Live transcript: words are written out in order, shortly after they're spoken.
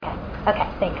Okay,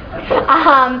 thanks.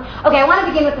 Okay, I want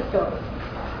to begin with a story.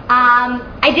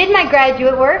 I did my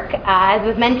graduate work, as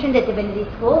was mentioned, at Divinity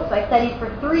School. So I studied for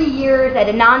 3 years at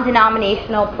a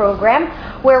non-denominational program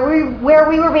where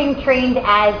we were being trained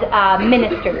as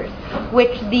ministers,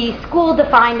 which the school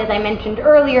defined, as I mentioned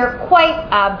earlier,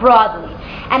 quite broadly.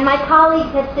 And my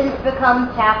colleagues have since become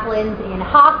chaplains in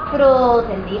hospitals,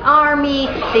 in the Army.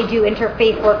 They do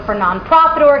interfaith work for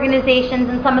nonprofit organizations,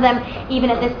 and some of them, even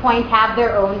at this point, have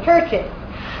their own churches.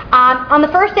 On the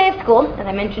first day of school, as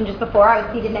I mentioned just before, I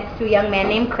was seated next to a young man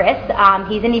named Chris.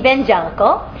 He's an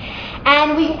evangelical.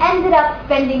 And we ended up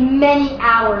spending many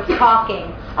hours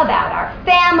talking about our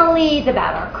families,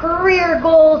 about our career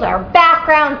goals, our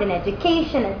backgrounds in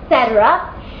education,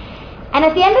 etc. And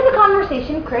at the end of the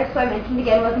conversation, Chris, who I mentioned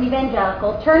again was an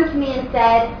evangelical, turned to me and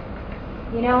said,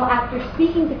 "You know, after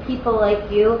speaking to people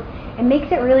like you, it makes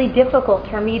it really difficult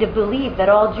for me to believe that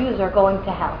all Jews are going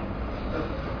to hell."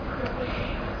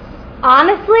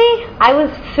 Honestly, I was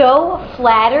so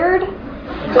flattered.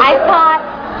 I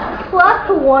thought,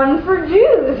 +1 for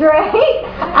Jews, right?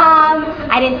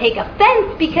 I didn't take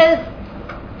offense because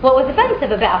what was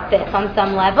offensive about this on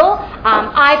some level?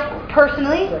 I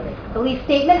personally, belief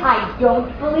statement, I don't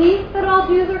believe that all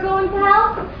Jews are going to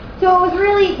hell. So it was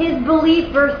really his belief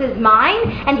versus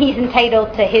mine, and he's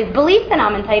entitled to his beliefs, and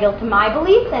I'm entitled to my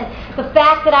beliefs, and the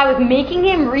fact that I was making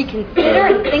him reconsider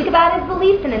and think about his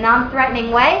beliefs in a non-threatening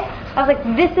way, I was like,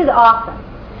 this is awesome.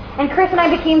 And Chris and I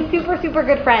became super, super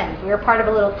good friends. We were part of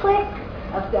a little clique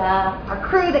of our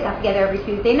crew that got together every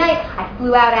Tuesday night. I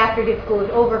flew out after his school was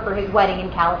over for his wedding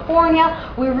in California.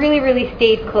 We really, really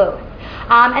stayed close.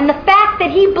 And the fact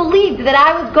that he believed that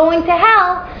I was going to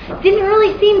hell didn't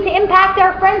really seem to impact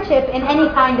our friendship in any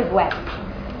kind of way.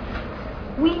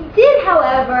 We did,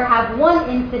 however, have one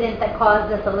incident that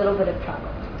caused us a little bit of trouble.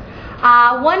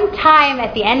 One time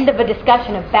at the end of a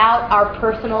discussion about our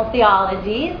personal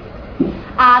theologies,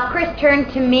 Chris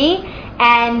turned to me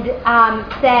and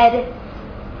said,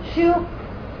 "Shu,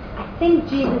 I think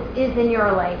Jesus is in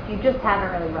your life. You just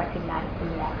haven't really recognized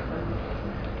him yet."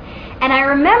 And I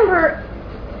remember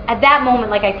at that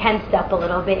moment, like I tensed up a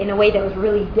little bit in a way that was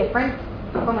really different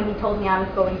from when he told me I was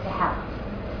going to hell.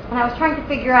 And I was trying to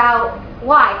figure out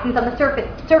why, since on the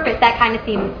surface that kind of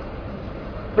seems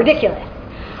ridiculous.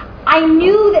 I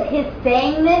knew that his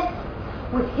saying this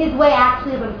was his way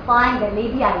actually of implying that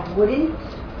maybe I wouldn't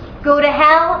go to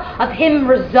hell, of him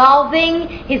resolving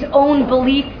his own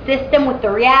belief system with the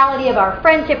reality of our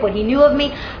friendship, what he knew of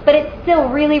me, but it still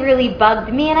really, really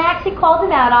bugged me, and I actually called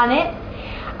him out on it.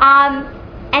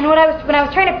 And when I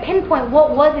was trying to pinpoint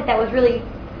what was it that was really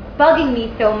bugging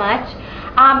me so much,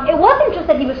 it wasn't just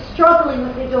that he was struggling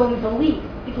with his own beliefs,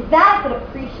 because that I could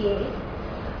appreciate,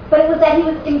 but it was that he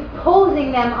was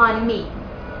imposing them on me.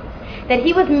 That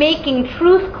he was making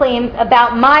truth claims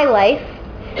about my life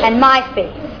and my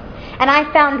faith. And I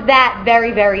found that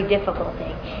very, very difficult.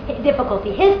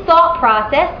 His thought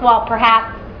process, while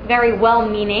perhaps very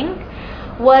well-meaning,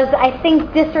 was, I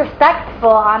think, disrespectful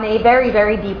on a very,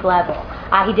 very deep level.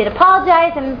 He did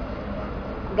apologize, and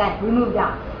again, we moved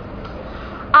on.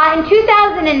 In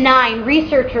 2009,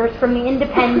 researchers from the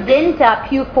independent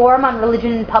Pew Forum on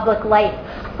Religion and Public Life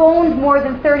phoned more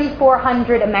than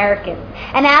 3,400 Americans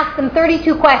and asked them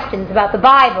 32 questions about the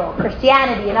Bible,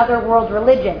 Christianity, and other world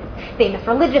religions, famous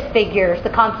religious figures, the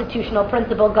constitutional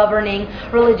principle governing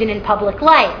religion and public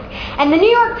life. And the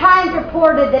New York Times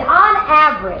reported that on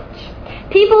average,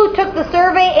 people who took the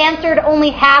survey answered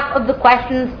only half of the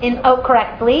questions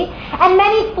correctly, and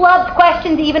many flubbed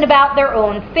questions even about their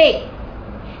own faith.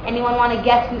 Anyone want to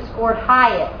guess who scored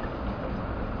highest?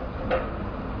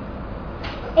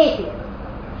 Atheists.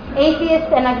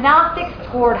 Atheists and agnostics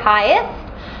scored highest,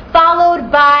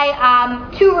 followed by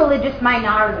two religious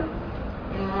minorities.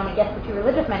 Anyone want to guess the two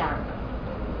religious minorities?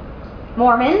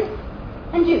 Mormons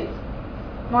and Jews.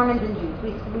 Mormons and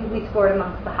Jews. We scored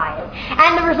amongst the highest.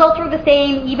 And the results were the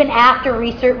same even after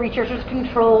researchers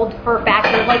controlled for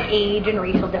factors like age and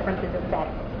racial differences, etc.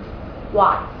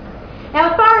 Why?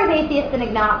 Now, as far as atheists and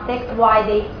agnostics, why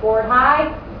they scored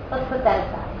high, let's put that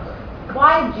aside.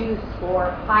 Why did Jews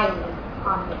score highly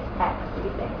on this text, do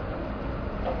you think?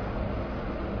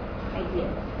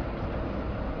 Ideas.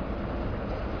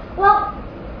 Well,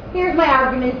 here's my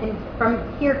argument, and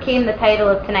from here came the title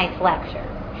of tonight's lecture.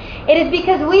 It is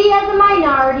because we as a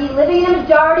minority living in a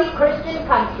majority Christian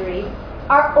country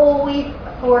are always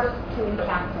forced to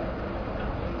encounter.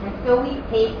 And so we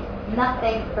take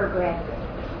nothing for granted.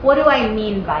 What do I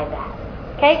mean by that?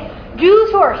 Okay?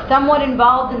 Jews who are somewhat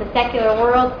involved in the secular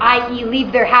world, i.e.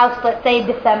 leave their house, let's say,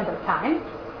 December time,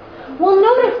 will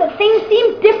notice that things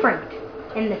seem different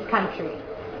in this country.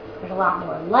 There's a lot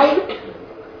more lights.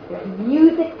 There's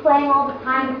music playing all the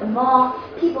time at the mall.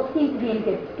 People seem to be in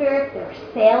good spirits. There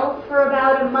are sales for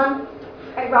about a month.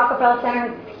 At Rockefeller Center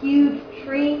has this huge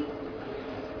tree.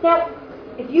 Now,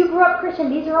 if you grew up Christian,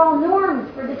 these are all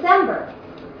norms for December.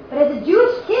 But as a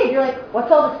Jewish kid, you're like,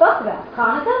 what's all this fuss about?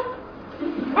 Hanukkah?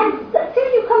 And as soon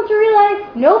as you come to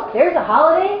realize, nope, there's a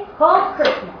holiday called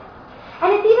Christmas.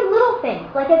 And it's even little things.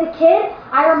 Like as a kid,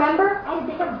 I remember I had a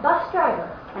different bus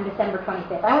driver on December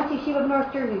 25th. I went to Yeshiva of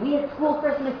North Jersey. We had school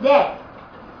Christmas Day.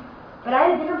 But I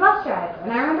had a different bus driver.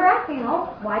 And I remember asking,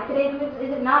 why today is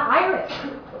it not Iris?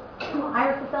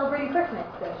 Iris is celebrating Christmas,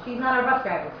 so she's not our bus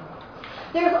driver.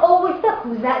 There's always stuff.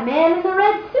 Who's that man in the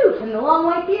red suit and the long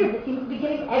white beard that seems to be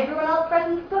giving everyone else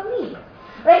presents but me?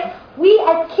 Right? We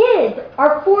as kids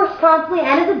are forced constantly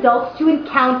and as adults to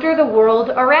encounter the world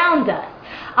around us.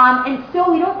 And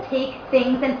so we don't take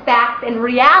things and facts and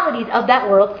realities of that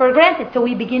world for granted. So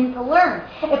we begin to learn.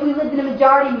 If we lived in a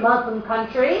majority Muslim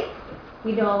country,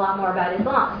 we know a lot more about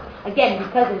Islam. Again,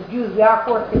 because as Jews we are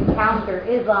forced to encounter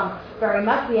Islam very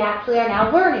much, we actually are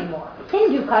now learning more.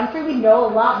 Hindu country, we know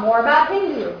a lot more about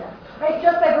Hinduism. Right?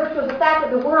 Just by virtue of the fact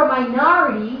that we're a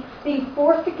minority being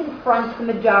forced to confront the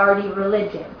majority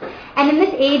religion. And in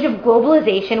this age of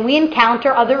globalization, we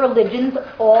encounter other religions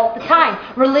all the time.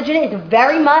 Religion is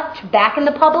very much back in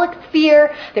the public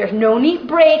sphere. There's no neat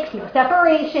breaks, no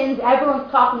separations.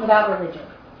 Everyone's talking about religion.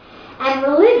 And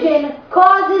religion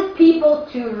causes people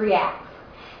to react.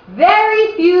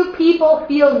 Very few people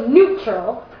feel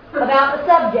neutral about the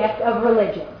subject of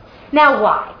religion. Now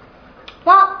why?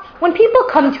 Well, when people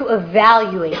come to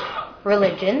evaluate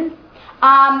religion,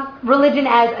 religion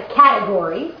as a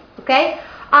category, okay,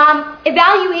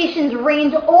 evaluations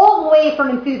range all the way from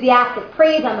enthusiastic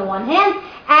praise on the one hand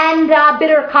and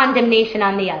bitter condemnation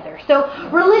on the other. So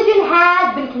religion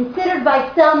has been considered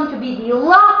by some to be the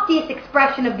loftiest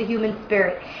expression of the human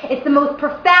spirit. It's the most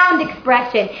profound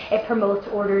expression. It promotes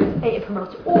order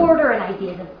and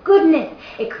ideas of goodness.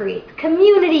 It creates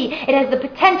community. It has the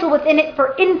potential within it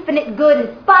for infinite good,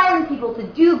 inspiring people to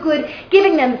do good,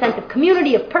 giving them a sense of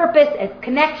community, of purpose, of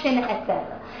connection,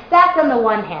 etc. That's on the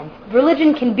one hand.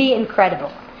 Religion can be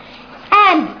incredible.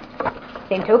 And,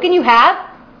 same token, you have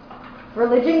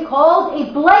religion called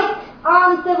a blight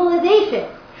on civilization,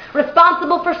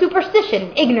 responsible for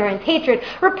superstition, ignorance, hatred,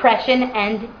 repression,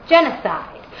 and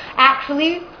genocide.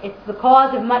 Actually, it's the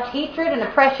cause of much hatred and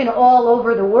oppression all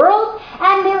over the world,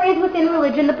 and there is within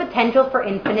religion the potential for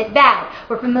infinite bad.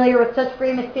 We're familiar with such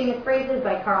famous phrases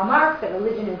by Karl Marx that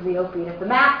religion is the opiate of the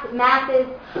masses.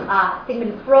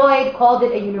 Sigmund Freud called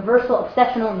it a universal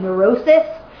obsessional neurosis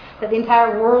that the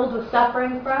entire world was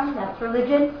suffering from. That's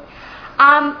religion.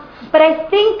 But I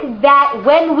think that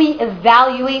when we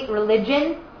evaluate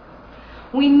religion,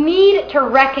 we need to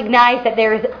recognize that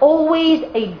there is always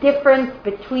a difference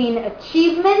between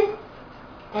achievement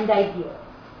and ideals.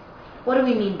 What do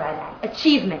we mean by that?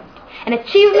 Achievement. An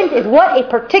achievement is what a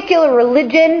particular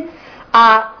religion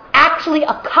actually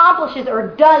accomplishes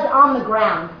or does on the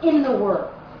ground, in the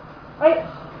world. Right?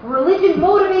 Religion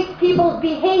motivates people's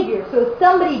behavior. So if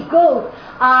somebody goes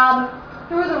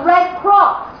through the Red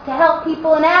Cross to help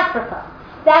people in Africa,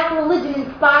 that's religion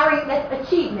inspiring, that's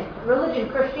achievement. Religion,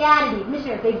 Christianity,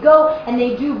 missionaries, they go and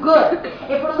they do good.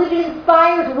 If religion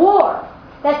inspires war,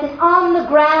 that's an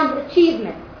on-the-ground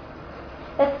achievement.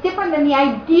 That's different than the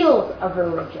ideals of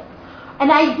religion.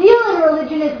 An ideal in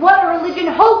religion is what a religion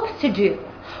hopes to do,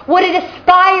 what it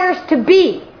aspires to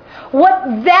be, what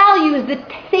values the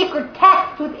sacred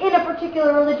texts within a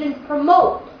particular religion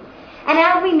promote. And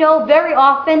as we know, very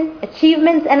often,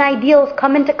 achievements and ideals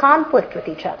come into conflict with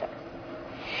each other.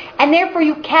 And therefore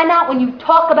you cannot, when you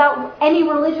talk about any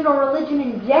religion or religion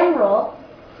in general,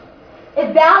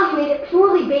 evaluate it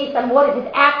purely based on what it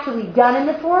has actually done in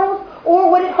this world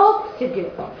or what it hopes to do.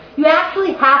 You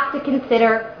actually have to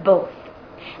consider both.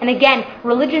 And again,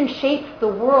 religion shapes the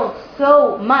world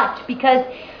so much because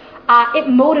it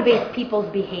motivates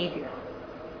people's behavior.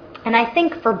 And I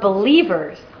think for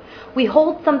believers, we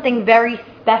hold something very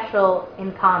special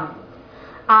in common.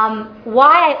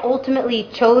 Why I ultimately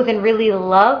chose and really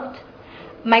loved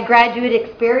my graduate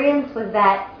experience was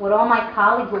that with all my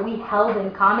colleagues, what we held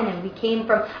in common, and we came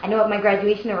from, I know at my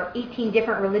graduation there were 18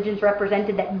 different religions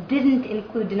represented that didn't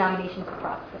include denominations of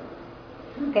Protestants,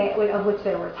 okay, of which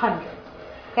there were hundreds,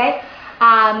 okay,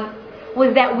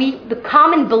 was that the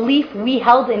common belief we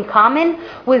held in common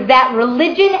was that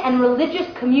religion and religious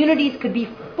communities could be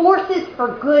forces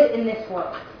for good in this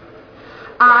world,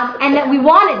 and that we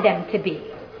wanted them to be.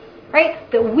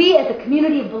 Right? That we as a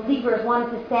community of believers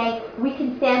wanted to say we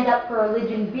can stand up for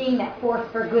religion being that force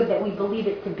for good that we believe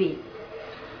it to be.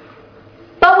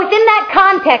 But within that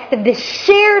context of this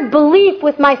shared belief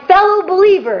with my fellow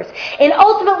believers in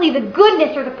ultimately the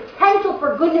goodness or the potential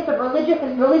for goodness of religion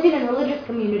and religious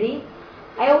community,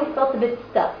 I always felt a bit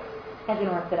stuck as an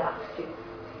Orthodox Jew.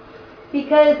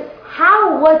 Because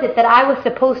how was it that I was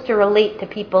supposed to relate to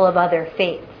people of other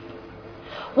faiths?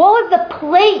 What was the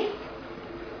place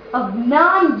of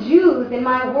non-Jews in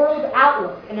my world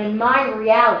outlook and in my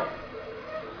reality?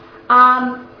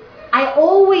 I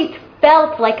always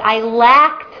felt like I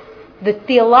lacked the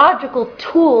theological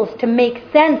tools to make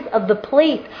sense of the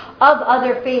place of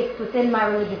other faiths within my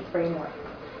religious framework.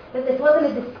 That this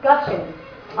wasn't a discussion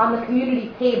on the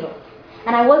community table,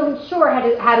 and I wasn't sure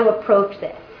how to approach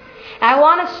this. And I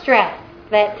want to stress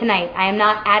that tonight I am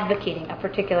not advocating a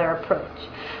particular approach,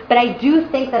 but I do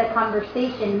think that a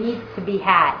conversation needs to be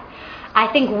had. I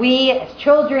think we, as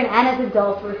children and as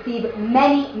adults, receive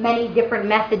many, many different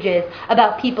messages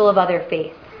about people of other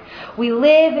faiths. We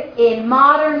live in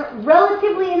modern,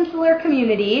 relatively insular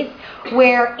communities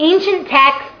where ancient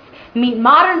texts meet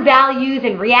modern values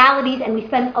and realities, and we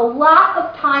spend a lot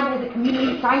of time as a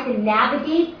community trying to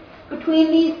navigate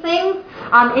between these things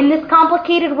in this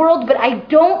complicated world, but I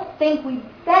don't think we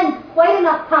spend quite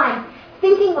enough time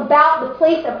thinking about the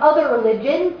place of other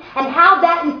religions and how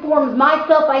that informs my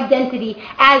self-identity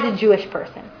as a Jewish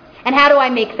person. And how do I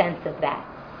make sense of that?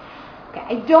 Okay,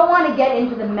 I don't want to get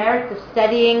into the merits of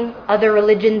studying other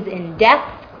religions in depth,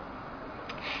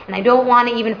 and I don't want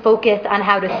to even focus on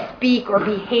how to speak or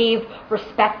behave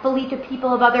respectfully to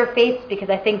people of other faiths, because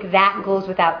I think that goes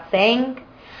without saying.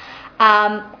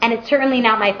 And it's certainly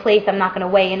not my place. I'm not going to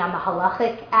weigh in on the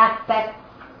halachic aspect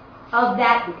of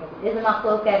that, because it is a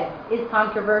machloket and it is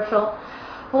controversial.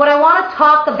 But what I want to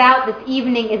talk about this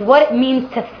evening is what it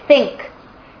means to think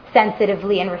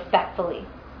sensitively and respectfully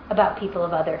about people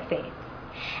of other faiths.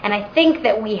 And I think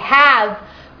that we have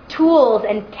tools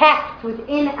and texts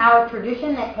within our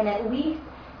tradition that can at least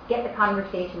get the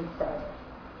conversation started.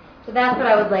 So that's what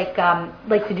I would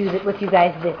like to do with you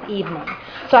guys this evening.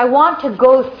 So I want to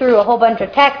go through a whole bunch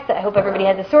of texts. I hope everybody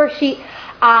has a source sheet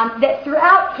that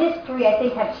throughout history I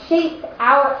think have shaped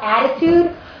our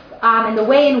attitude and the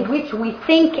way in which we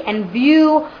think and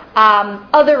view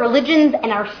other religions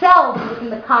and ourselves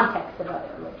within the context of other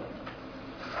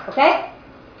religions. Okay?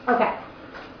 Okay.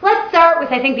 Let's start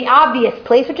with, I think, the obvious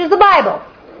place, which is the Bible.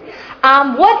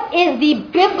 What is the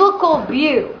biblical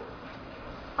view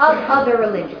of other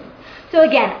religions? So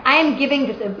again, I am giving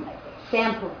just a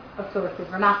sample of sources.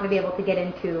 We're not going to be able to get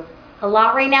into a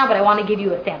lot right now, but I want to give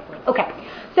you a sampling. Okay,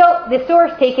 so the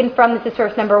source taken from, this is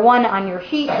source number 1 on your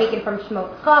sheet, taken from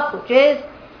Shemot Chaf, which is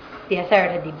the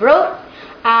Aseret HaDibrot.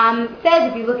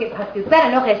 Says, if you look at Pasuk Ben,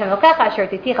 Anochi Hashem Elokecha asher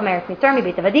tzitzicha me'eretz Mitzrayim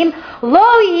mibeit avadim,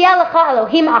 lo yeh lecha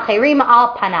Elohim acherim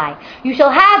al panai. You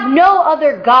shall have no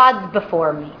other gods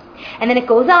before me. And then it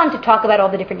goes on to talk about all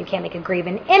the different, you can't make a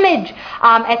graven image,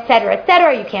 etc.,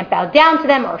 etc. You can't bow down to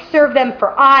them or serve them,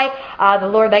 for I, the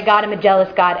Lord thy God, am a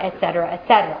jealous God, etc.,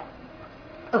 etc.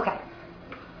 Okay.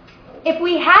 If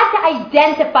we had to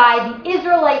identify the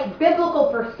Israelite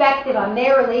biblical perspective on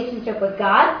their relationship with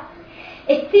God,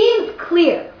 it seems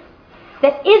clear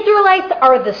that Israelites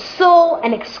are the sole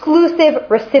and exclusive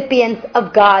recipients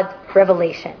of God's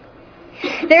revelation.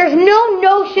 There's no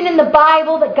notion in the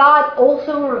Bible that God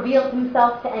also revealed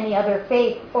himself to any other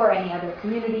faith or any other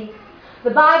community.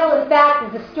 The Bible, in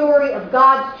fact, is a story of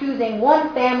God's choosing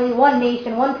one family, one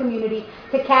nation, one community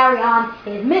to carry on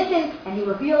his mission, and he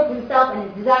revealed himself and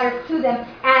his desires to them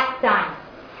at Sinai.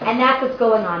 And that's what's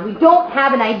going on. We don't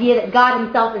have an idea that God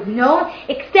himself is known,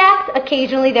 except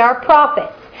occasionally there are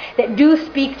prophets that do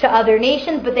speak to other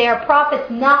nations, but they are prophets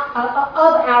not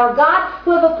of our God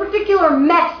who have a particular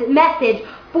message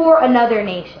for another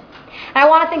nation. And I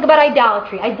want to think about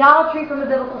idolatry. Idolatry from a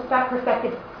biblical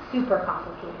perspective is super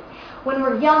complicated. When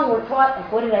we're young, we're taught,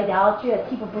 like, what is idolatry? That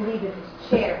people believe that this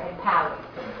chair had power.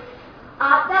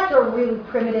 That's a really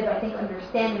primitive, I think,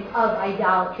 understanding of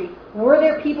idolatry. Were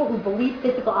there people who believed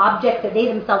physical objects that they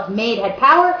themselves made had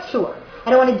power? Sure. I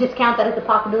don't want to discount that as a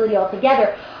possibility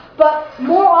altogether. But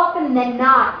more often than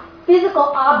not, physical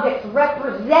objects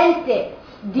represented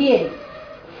deities.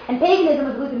 And paganism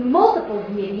was believed in multiple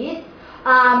deities.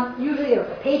 Usually there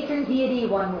was a patron deity,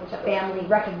 one which a family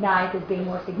recognized as being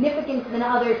more significant than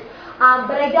others.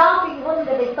 But idolatry wasn't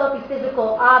that they felt a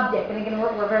physical object. And again,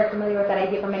 we're very familiar with that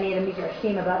idea from many of the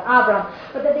Midrashim about Abraham.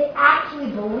 But that they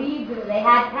actually believed that they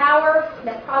had power.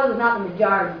 That probably was not the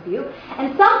majority view.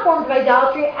 And some forms of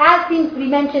idolatry, as seems to be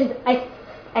mentioned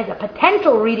as a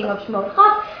potential reading of Shemot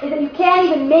Chaf, is that you can't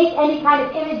even make any kind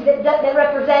of image that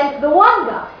represents the one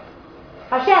God,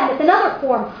 Hashem. That's another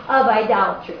form of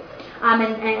idolatry.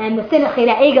 And the sin of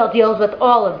Cheda Egel deals with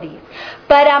all of these.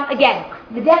 But again,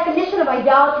 the definition of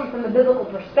idolatry from the biblical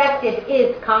perspective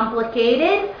is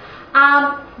complicated.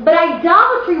 But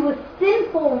idolatry was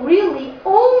sinful really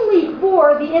only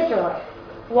for the Israelites.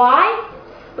 Why?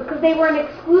 Because they were an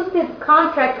exclusive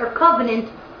contract or covenant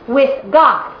with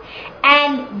God.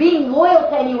 And being loyal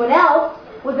to anyone else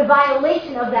was a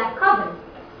violation of that covenant.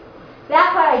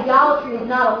 That's why idolatry is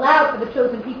not allowed for the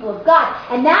chosen people of God.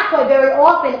 And that's why very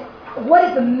often, what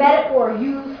is the metaphor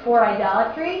used for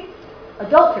idolatry?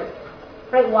 Adultery.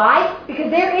 Right? Why? Because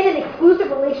they're in an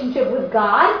exclusive relationship with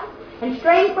God, and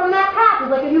straying from that path is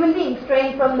like a human being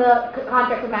straying from the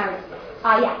contract of marriage.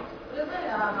 Yeah. Isn't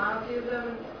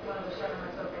monotheism one of the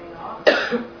Shemimites opening off?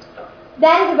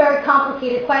 That is a very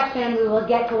complicated question. We will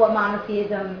get to what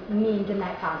monotheism means in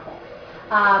that context.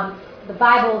 The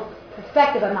Bible's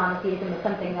perspective on monotheism is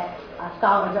something that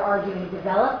scholars are arguing to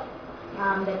develop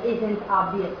that isn't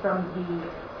obvious from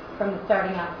the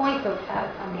starting out point. So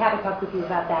I'm happy to talk with you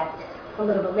about that a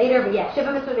little bit later. But yeah,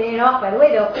 Shiva Mitzvah and off, by the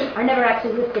way, though, are never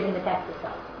actually listed in the text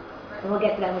itself. And we'll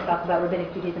get to that when we talk about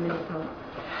rabbinic Judaism in just a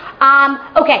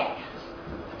moment. Okay,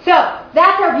 so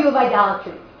that's our view of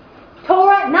idolatry.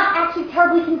 Torah, not actually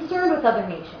terribly concerned with other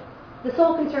nations. The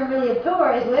sole concern really of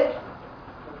Torah is with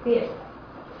the Israel.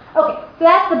 Okay, so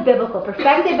that's the biblical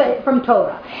perspective, but from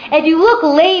Torah. As you look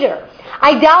later,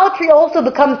 idolatry also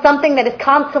becomes something that is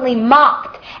constantly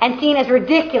mocked and seen as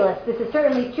ridiculous. This is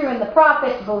certainly true in the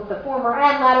prophets, both the former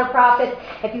and latter prophets.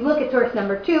 If you look at source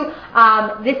number 2,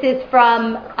 this is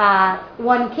from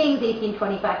 1 Kings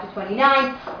 18:25 to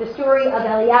 29, the story of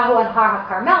Eliyahu on Har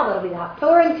HaKarmel. That'll be the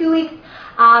Haftorah in 2 weeks.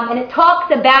 And it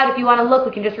talks about, if you want to look,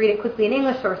 we can just read it quickly in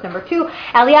English, source number 2.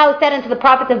 Eliyahu said unto the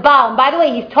prophets of Baal, and by the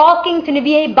way, he's talking to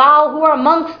Nevi'ei Baal who are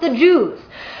amongst the Jews.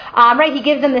 Right, he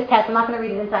gives them this test. I'm not going to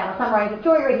read it inside. I'll summarize the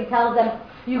story. Right, he tells them,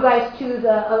 you guys choose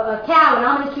a cow, and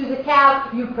I'm going to choose a cow.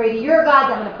 You pray to your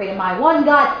gods. I'm going to pray to my one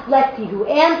God. Let's see who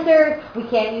answers. We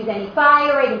can't use any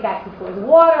fire. Right, in fact, he pours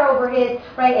water over his.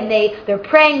 Right, and they're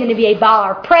praying. The Nevi'ei Baal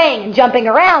are praying and jumping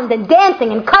around and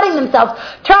dancing and cutting themselves,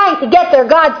 trying to get their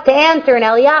gods to answer. And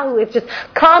Eliyahu is just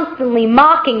constantly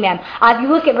mocking them. If you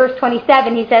look at verse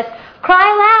 27, he says, cry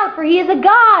aloud, for he is a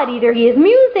god. Either he is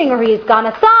musing, or he has gone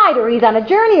aside, or he's on a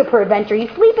journey, or peradventure he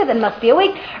sleepeth and must be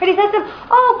awake. Or he says to him,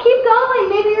 oh, keep going,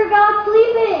 maybe your God's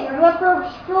sleeping, or he went for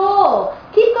a stroll.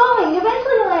 Keep going,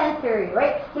 eventually he'll answer you,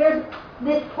 right? There's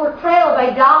this portrayal of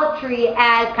idolatry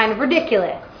as kind of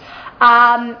ridiculous.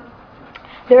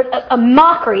 There's a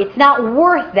mockery. It's not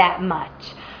worth that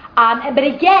much. But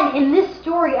again, in this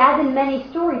story, as in many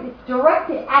stories, it's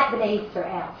directed at Bnei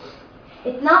Israel.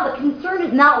 It's not, the concern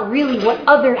is not really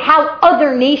how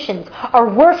other nations are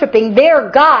worshiping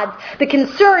their gods. The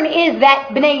concern is that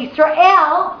Bnei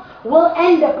Israel will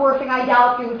end up worshiping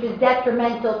idolatry, which is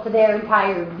detrimental to their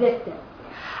entire existence.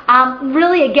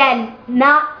 Really, again,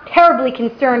 not terribly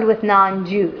concerned with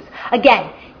non-Jews.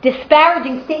 Again,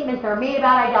 disparaging statements are made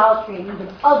about idolatry and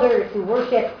even others who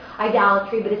worship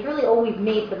idolatry, but it's really always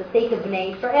made for the sake of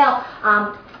Bnei Israel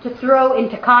to throw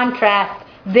into contrast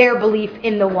their belief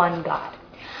in the one God.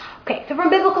 Okay, so from a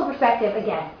biblical perspective,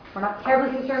 again, we're not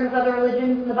terribly concerned with other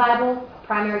religions in the Bible.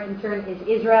 Primary concern is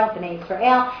Israel, Bnei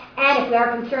Israel. And if we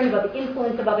are concerned about the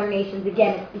influence of other nations,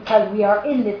 again, it's because we have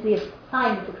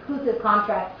signed this exclusive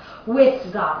contract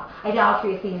with God.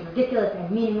 Idolatry is seen as ridiculous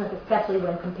and meaningless, especially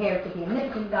when compared to the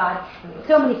omnipotent God. And there's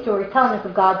so many stories telling us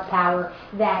of God's power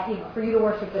that, for you to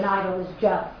worship an idol is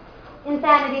just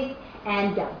insanity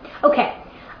and dumb. Okay.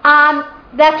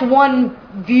 That's one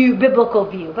view, biblical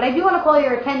view. But I do want to call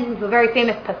your attention to a very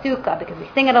famous pasuk, because we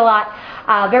sing it a lot.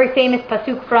 Very famous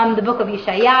pasuk from the book of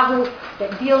Yeshayahu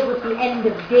that deals with the end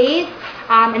of days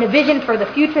and a vision for the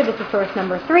future. This is source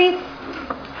number 3.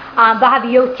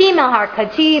 והביאותים אל הר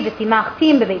קדשי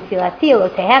ושימחתים בבית תפילתי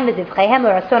אלוהיהם וזבחיהם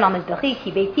לרצון על מזבחי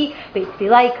כי ביתי בית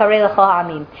תפילה יקרא לכל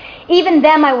העמים. Even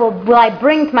them will I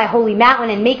bring to my holy mountain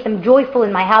and make them joyful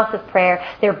in my house of prayer.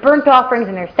 Their burnt offerings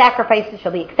and their sacrifices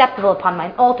shall be acceptable upon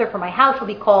mine altar, for my house shall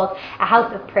be called a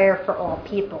house of prayer for all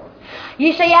peoples.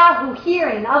 Yeshayahu here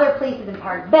and in other places in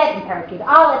Parak Bet and Parak Yud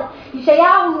Aleph,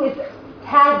 Yeshayahu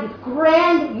has this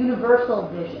grand universal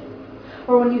vision.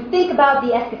 Or when you think about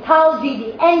the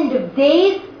eschatology, the end of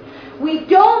days, we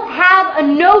don't have a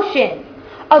notion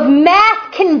of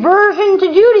mass conversion to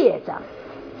Judaism.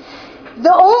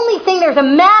 The only thing, there's a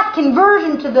mass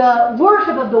conversion to the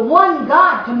worship of the one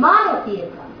God, to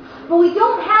monotheism. But we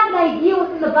don't have an idea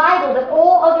within the Bible that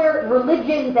all other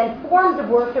religions and forms of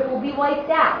worship will be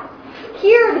wiped out.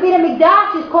 Here, the Beit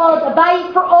HaMikdash is called a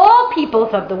bayit for all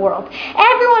peoples of the world.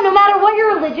 Everyone, no matter what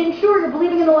your religion, sure, you're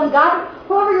believing in the one God,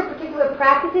 whoever your particular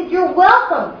practice is, you're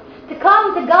welcome to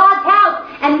come to God's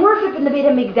house and worship in the Beit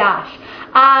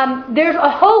HaMikdash. There's a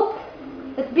hope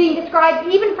that's being described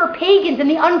even for pagans in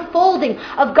the unfolding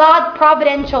of God's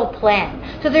providential plan.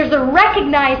 So there's a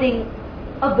recognizing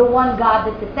of the one God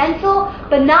that's essential,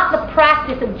 but not the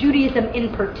practice of Judaism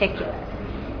in particular.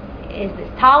 Is this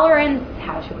tolerance?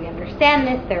 How should we understand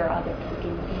this? There are other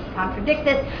things that contradict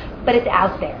this, but it's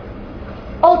out there.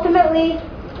 Ultimately,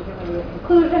 this isn't really a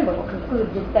conclusion, but we'll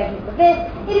conclude this segment with this.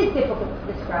 It is difficult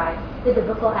to describe the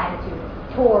biblical attitude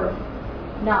towards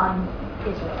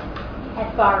non-Israelites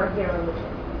as far as their religion.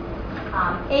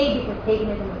 Because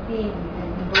paganism was seen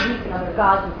and belief in other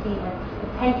gods was seen as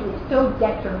potentially so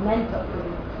detrimental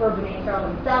for Bnei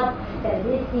Israel themselves that it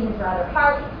is seen as rather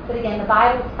harsh. But again, the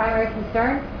Bible's primary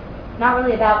concern is not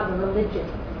really about the religion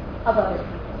of other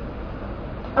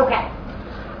people. Okay.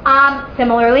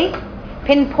 Similarly,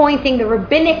 pinpointing the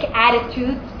rabbinic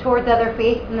attitudes towards other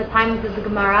faiths in the times of the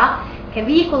Gemara can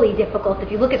be equally difficult.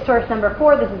 If you look at source number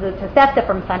 4, this is a Tosefta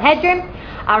from Sanhedrin.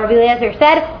 Rabbi Eliezer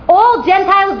said, all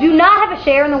Gentiles do not have a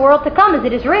share in the world to come, as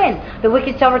it is written, the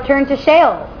wicked shall return to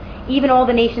Sheol, even all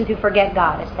the nations who forget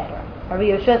God, etc. Rabbi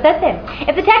Yoshua said to him,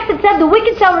 if the text had said, the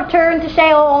wicked shall return to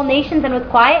Sheol, all nations, and was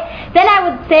quiet, then I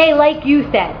would say, like you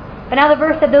said. But now the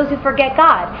verse said, those who forget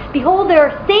God. Behold, there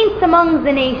are saints among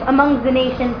the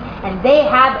nations, and they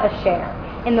have a share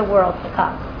in the world to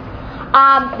come.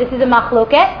 This is a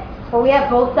machloket, where we have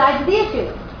both sides of the issue.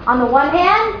 On the one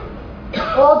hand,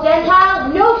 all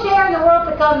Gentiles, no share in the world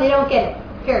to come, they don't get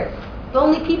it. Period. The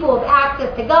only people with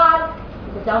access to God,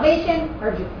 to salvation,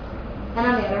 are Jews. And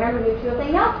on the other hand, we have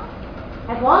saying no.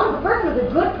 As long as the person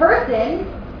is a good person,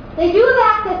 they do have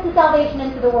access to salvation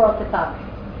and to the world to come.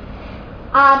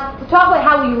 To talk about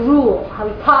how we rule, how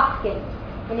we poskin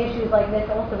in issues like this,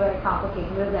 also very complicated.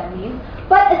 What does that mean?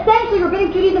 But essentially,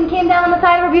 Rabbinic Judaism came down on the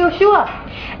side of Rabbi Yoshua.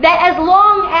 That as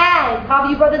long as, how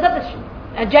you brought this up,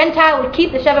 a Gentile would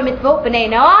keep the Sheva Mitzvot B'nai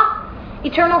Noach,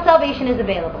 eternal salvation is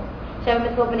available. Sheva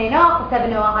Mitzvot B'nai Noach, the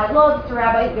 7 Noahide laws, the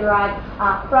rabbis derive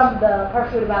from the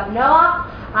Parshut about Noah,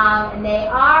 and they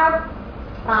are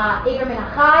Eger Min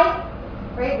HaChai,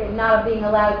 right? They're not being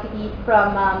allowed to eat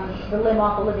from the limb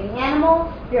off a living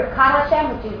animal. Birkat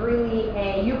Hashem, which is really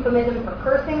a euphemism for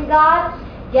cursing God.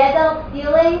 Gedel,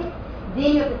 stealing.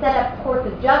 Din, you have to set up courts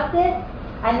of justice.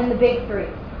 And then the big 3.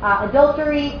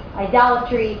 Adultery,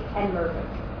 idolatry, and murder.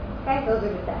 Okay, those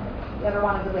are the 7. If you ever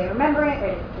want a good way of remembering it,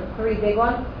 right, it's the 3 big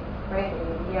ones, right?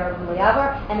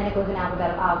 And then it goes in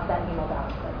alphabet of Av,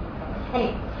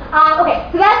 Anyway, okay,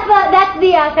 so that's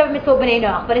the Sheva Mitzvot B'nai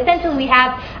Noach. But essentially, we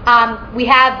have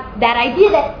that idea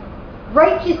that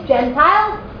righteous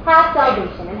Gentiles have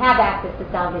salvation and have access to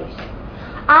salvation.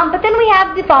 But then we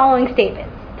have the following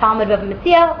statements. Talmud Bava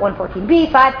Metzia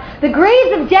 114b 5. The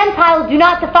graves of Gentiles do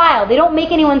not defile; they don't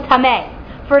make anyone tameh.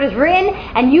 For it is written,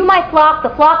 "And you, my flock, the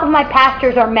flock of my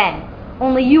pastures, are men.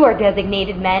 Only you are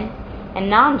designated men, and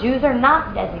non-Jews are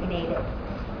not designated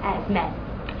as men."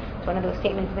 It's one of those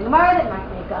statements in the Gemara that might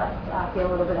make us feel a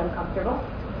little bit uncomfortable.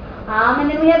 And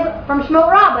then we have from Shemot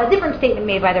Rabbah, a different statement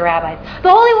made by the rabbis.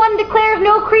 The Holy One declares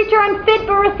no creature unfit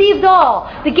but receives all.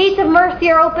 The gates of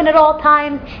mercy are open at all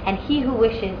times, and he who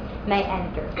wishes may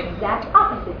enter. The exact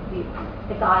opposite view.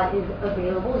 That God is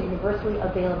available, universally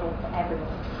available to everyone.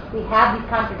 We have these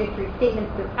contradictory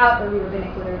statements throughout the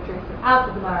rabbinic literature, throughout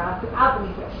the Gemara, throughout the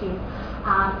Midrashim.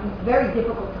 It's very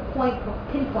difficult to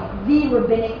pinpoint the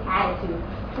rabbinic attitude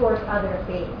towards other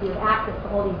faiths. We have access to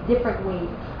all these different ways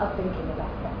of thinking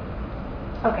about them.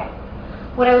 Okay.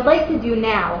 What I would like to do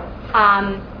now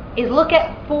is look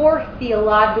at 4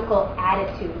 theological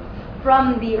attitudes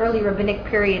from the early rabbinic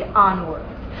period onwards.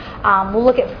 We'll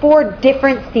look at 4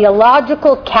 different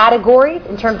theological categories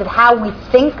in terms of how we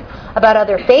think about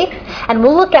other faiths, and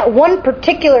we'll look at one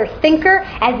particular thinker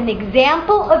as an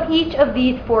example of each of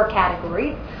these 4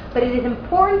 categories. But it is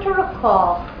important to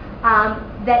recall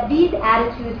that these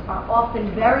attitudes are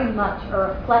often very much a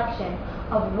reflection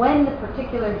of when the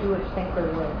particular Jewish thinker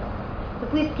lived. So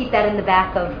please keep that in the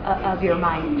back of your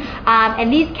mind.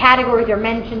 And these categories are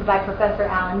mentioned by Professor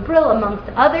Alan Brill, amongst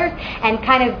others, and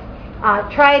kind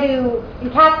of try to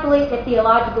encapsulate the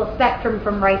theological spectrum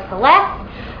from right to left.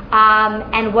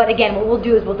 And what we'll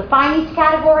do is we'll define each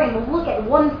category, and we'll look at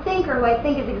one thinker who I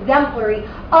think is exemplary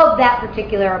of that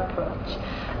particular approach.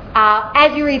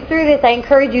 As you read through this, I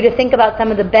encourage you to think about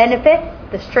some of the benefits,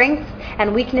 the strengths,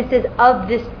 and weaknesses of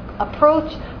this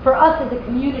approach for us as a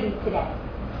community today.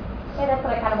 Okay, that's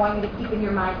what I kind of want you to keep in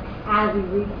your mind as we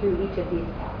read through each of these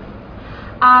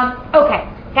texts. Okay,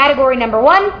 category number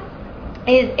 1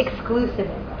 is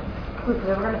exclusivism.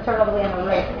 We're going to start all the way on the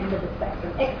right end of the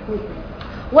spectrum.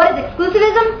 Exclusivism. What is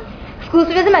exclusivism?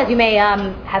 Exclusivism, as you may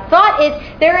have thought, is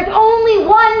there is only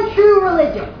one true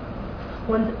religion.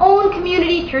 One's own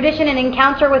community, tradition, and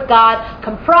encounter with God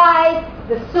comprise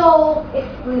the sole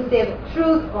exclusive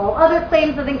truth. All other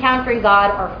claims of encountering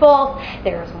God are false.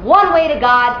 There is one way to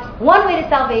God, one way to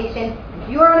salvation. If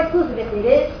you are an exclusivist, it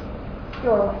is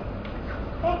your way.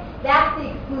 Okay? That's the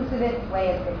exclusivist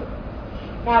way of thinking.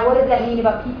 Now, what does that mean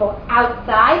about people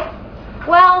outside?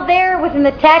 Well, there within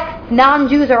the text,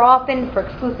 non-Jews are often, for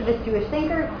exclusivist Jewish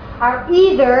thinkers, are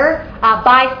either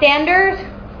bystanders,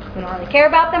 we don't really care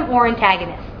about them, or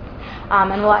antagonists.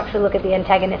 And we'll actually look at the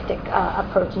antagonistic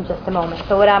approach in just a moment.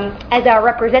 So as our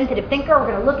representative thinker,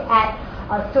 we're going to look at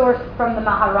a source from the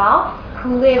Maharal,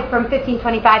 who lived from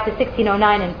 1525 to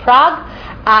 1609 in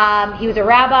Prague. He was a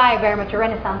rabbi, very much a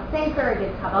Renaissance thinker,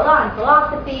 did Kabbalah and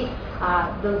philosophy.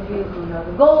 Those of you who know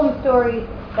the Golem stories,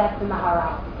 that's the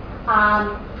Maharal.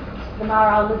 The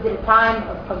Maharal lived at a time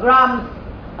of pogroms,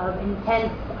 of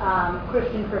intense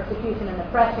Christian persecution and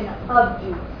oppression of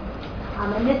Jews.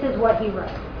 And this is what he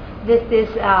wrote. This is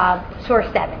source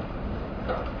 7.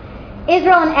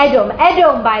 Israel and Edom.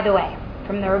 Edom, by the way,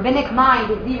 from the rabbinic mind,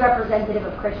 is the representative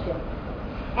of Christians.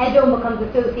 Edom becomes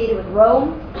associated with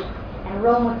Rome, and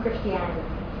Rome with Christianity.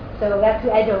 So that's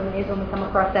who Edom is when we come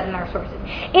across that in our sources.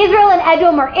 Israel and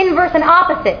Edom are inverse and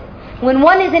opposite. When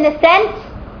one is in ascent,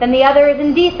 then the other is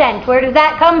in descent. Where does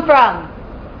that come from?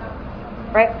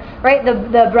 Right?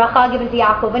 The bracha given to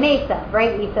Yaakov and Esav,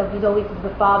 right? Esav is always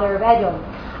the father of Edom.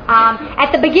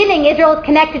 At the beginning, Israel is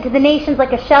connected to the nations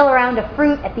like a shell around a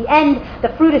fruit. At the end, the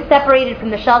fruit is separated from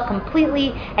the shell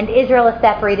completely, and Israel is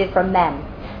separated from them.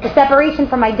 The separation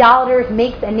from idolaters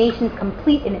makes a nation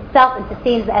complete in itself and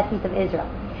sustains the essence of Israel.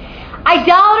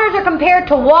 Idolaters are compared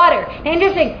to water. Now,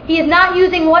 interesting, he is not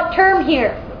using what term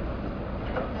here?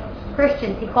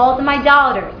 Christians. He calls them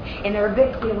idolaters. In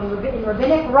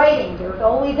rabbinic writing, there's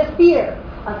always a fear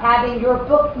of having your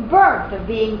books burnt, of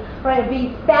being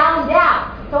found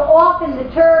out. So often the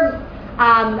terms,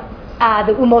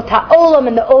 the Umot HaOlam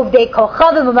and the Ovdei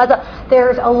Kochavim,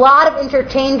 there's a lot of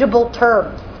interchangeable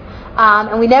terms.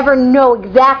 And we never know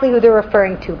exactly who they're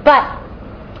referring to. But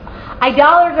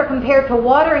idolaters are compared to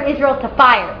water and Israel to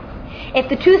fire. If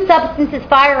the two substances,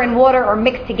 fire and water, are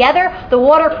mixed together, the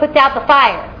water puts out the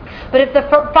fire. But if the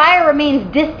fire remains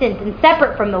distant and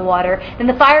separate from the water, then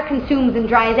the fire consumes and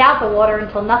dries out the water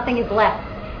until nothing is left.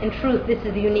 In truth, this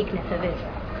is the uniqueness of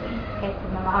Israel. Okay,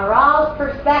 from the Maharal's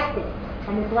perspective,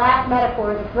 and this last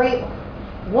metaphor is a great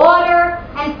one. Water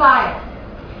and fire.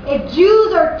 If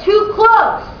Jews are too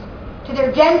close to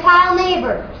their Gentile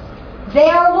neighbors, they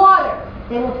are water.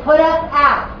 They will put us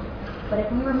out. But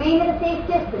if we remain at a safe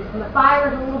distance and the fire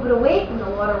is a little bit away from the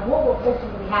water, what will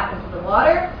ultimately happen to the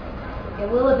water? It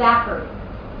will evaporate.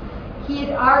 He is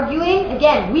arguing,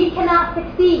 again, we cannot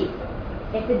succeed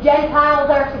if the Gentiles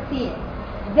are succeeding.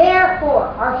 Therefore,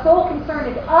 our sole concern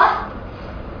is us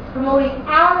promoting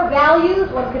our values.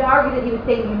 One could argue that he would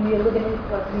say we live in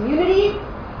insular communities.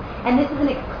 And this is an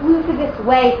exclusivist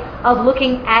way of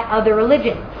looking at other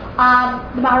religions.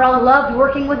 The Maharal loved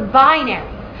working with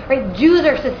binaries. Right? Jews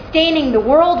are sustaining the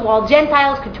world while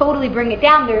Gentiles could totally bring it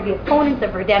down. They're the opponents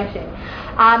of redemption.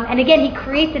 And again, he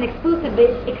creates an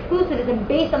exclusivism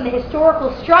based on the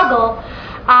historical struggle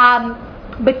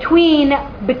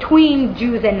between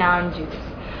Jews and non-Jews.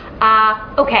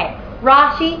 Okay,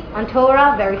 Rashi on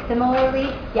Torah, very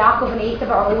similarly, Yaakov and Esav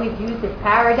are always used as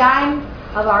paradigms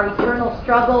of our eternal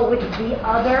struggle with the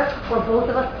other, where both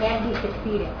of us can't be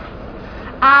succeeding.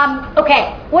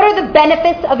 Okay, what are the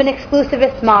benefits of an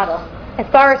exclusivist model as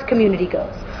far as community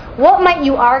goes? What might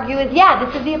you argue is,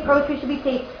 this is the approach we should be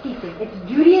teaching. It's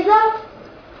Judaism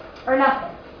or nothing.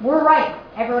 We're right.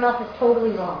 Everyone else is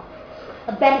totally wrong.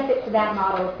 A benefit to that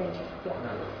model of thinking.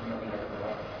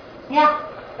 Yeah.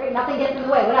 Right, nothing gets in the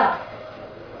way. What else?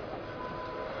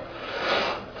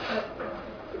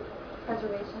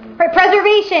 Preservation. Right,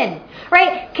 preservation.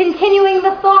 Right, continuing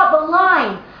the thought, the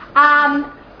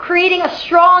line. Creating a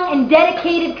strong and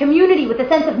dedicated community with a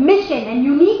sense of mission and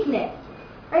uniqueness.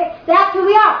 Right? That's who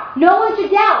we are. No one should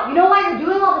doubt. You know why you're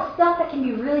doing all this stuff that can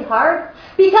be really hard?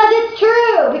 Because it's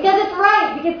true. Because it's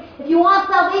right. Because if you want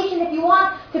salvation, if you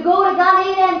want to go to Gan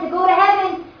Eden, to go to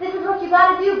heaven, this is what you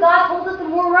got to do. God told us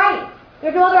and we're right.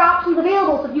 There's no other options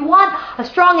available. So if you want a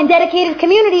strong and dedicated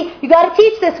community, you got to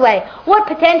teach this way. What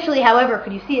potentially, however,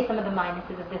 could you see as some of the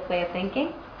minuses of this way of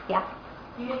thinking? Yeah.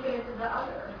 You make it into the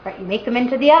other. Right. You make them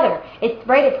into the other. It's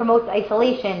right. It promotes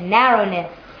isolation, narrowness.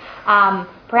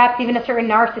 Perhaps even a certain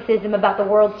narcissism about the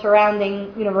world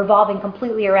surrounding, revolving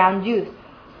completely around Jews.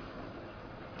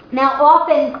 Now,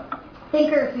 often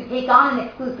thinkers who take on an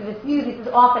exclusivist view, this is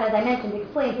often, as I mentioned,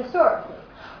 explained historically.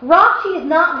 Rashi is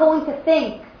not going to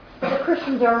think that the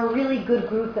Christians are a really good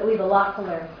group that we have a lot to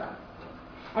learn from.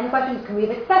 And the question is, can we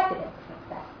have expected it?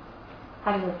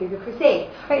 Having lived through the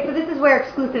Crusades. Right, so this is where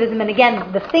exclusivism, and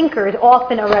again, the thinker is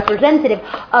often a representative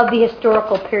of the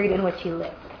historical period in which he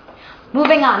lived.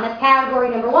 Moving on, that's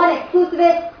category number one,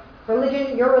 exclusivist.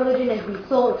 Religion, your religion is the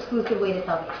sole exclusive way to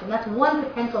salvation. That's one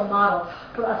potential model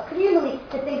for us communally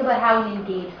to think about how we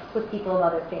engage with people of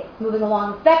other faiths. Moving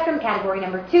along the spectrum, category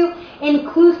number two,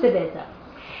 inclusivism.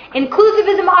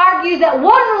 Inclusivism argues that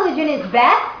one religion is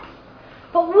best,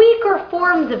 but weaker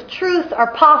forms of truth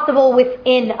are possible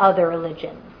within other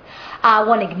religions.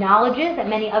 One acknowledges that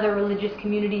many other religious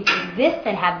communities exist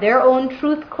and have their own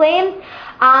truth claims,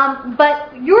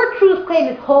 but your truth claim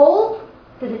is whole,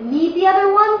 doesn't need the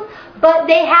other ones, but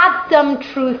they have some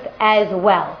truth as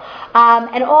well.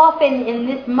 And often in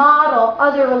this model,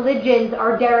 other religions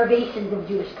are derivations of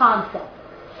Jewish concepts.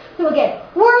 So again,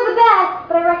 we're the best,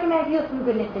 but I recognize you have some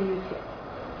goodness in you too.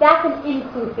 That's an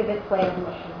inclusivist way of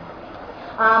looking.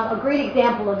 A great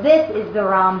example of this is the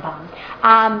Rambam.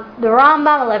 The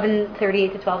Rambam,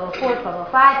 1138 to 1204,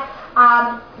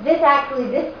 1205.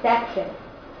 This section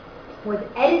was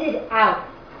edited out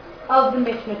of the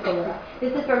Mishnah Torah.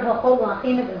 This is from Hilchot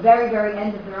Melachim at the very, very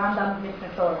end of the Rambam's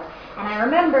Mishnah Torah. And I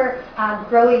remember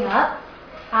growing up,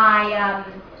 I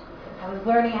was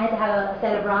learning, I had to have a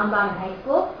set of Rambam in high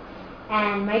school,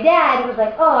 and my dad was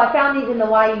like, oh, I found these in the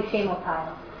YU Shemot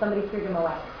tile. Somebody threw them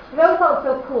away. I always thought it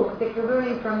was so cool because if you're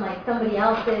learning from like somebody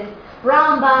else's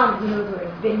Rambam, who knows where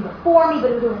it's been before me,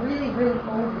 but it was a really, really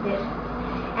old edition.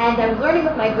 And I was learning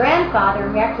with my grandfather,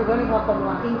 and we actually were learning Hilchot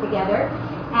Melachim together.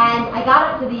 And I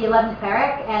got up to the 11th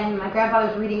parak, and my grandfather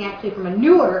was reading actually from a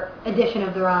newer edition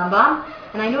of the Rambam,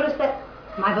 and I noticed that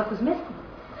my book was missing.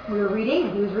 We were reading,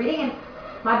 and he was reading, and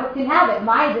my book didn't have it.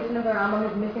 My edition of the Rambam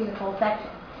was missing this whole section.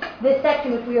 This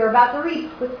section, which we were about to read,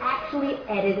 was actually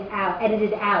edited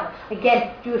out.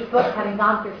 Again, Jewish books having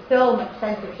gone through so much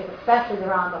censorship, especially the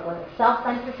Rambam, whether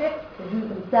self-censorship, the Jews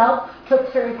themselves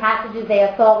took certain passages they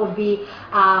had thought would be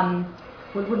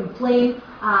would inflame.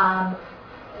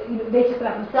 They took them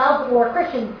out themselves, or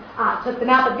Christians took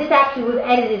them out, but this actually was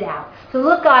edited out. So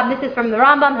look, this is from the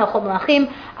Rambam, Hilchot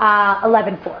Melachim,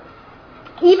 11:4.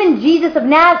 Even Jesus of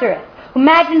Nazareth, who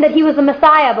imagined that he was the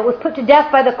Messiah, but was put to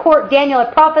death by the court, Daniel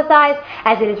had prophesied,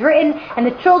 as it is written, and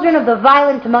the children of the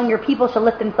violent among your people shall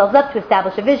lift themselves up to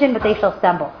establish a vision, but they shall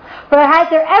stumble. For has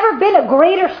there ever been a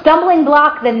greater stumbling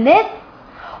block than this?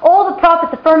 All the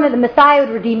prophets affirmed that the Messiah would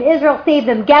redeem Israel, save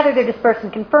them, gather their dispersed,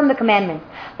 and confirm the commandments.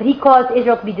 But he caused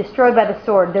Israel to be destroyed by the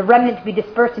sword, the remnant to be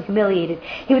dispersed and humiliated.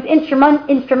 He was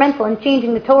instrumental in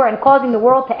changing the Torah and causing the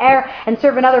world to err and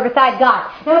serve another beside God.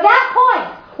 Now at that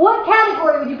point, what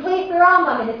category would you place the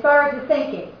Rambam in as far as his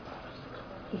thinking?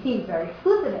 He seems very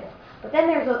exclusivist. But then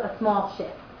there's a small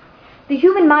shift. The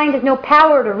human mind has no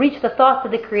power to reach the thoughts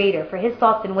of the Creator, for his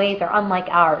thoughts and ways are unlike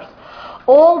ours.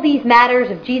 All these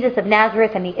matters of Jesus of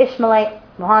Nazareth and the Ishmaelite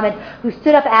Muhammad who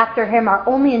stood up after him are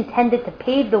only intended to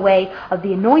pave the way of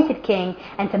the anointed king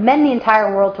and to mend the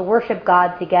entire world to worship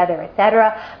God together,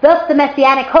 etc. Thus the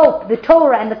messianic hope, the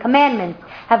Torah, and the commandments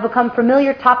have become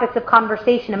familiar topics of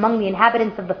conversation among the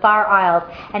inhabitants of the Far Isles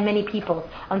and many peoples,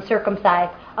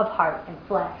 uncircumcised of heart and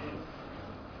flesh.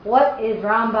 What is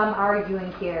Rambam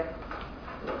arguing here?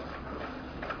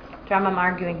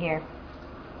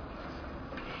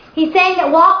 He's saying that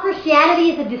while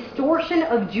Christianity is a distortion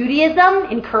of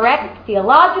Judaism, incorrect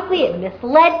theologically, it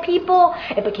misled people,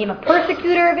 it became a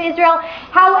persecutor of Israel.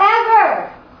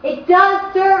 However, it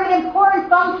does serve an important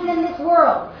function in this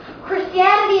world.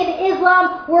 Christianity and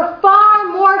Islam were far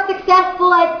more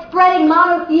successful at spreading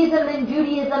monotheism than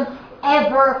Judaism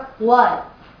ever was.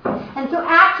 And so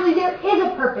actually there is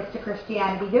a purpose to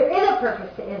Christianity. There is a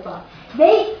purpose to Islam.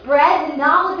 They spread the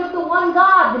knowledge of the one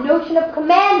God, the notion of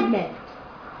commandment,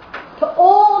 to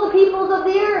all the peoples of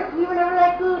the earth. We were never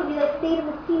that good. We stayed in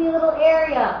this teeny little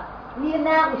area. And even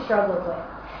that we struggled with.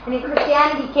 And then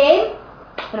Christianity came,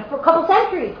 and for a couple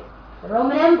centuries, the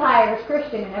Roman Empire was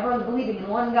Christian, and everyone's believing in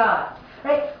one God.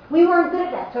 Right? We weren't good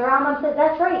at that. So Rambam said,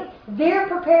 that's right. They're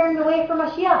preparing the way for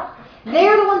Mashiach.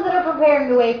 They're the ones that are preparing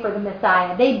the way for the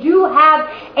Messiah. They do have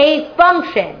a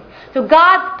function. So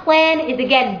God's plan is,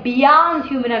 again, beyond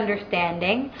human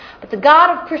understanding. But the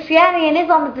God of Christianity and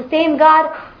Islam is the same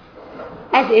God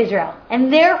as Israel.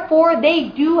 And therefore, they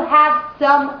do have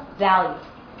some value.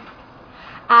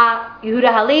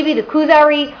 Yehuda Halevi, the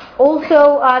Kuzari,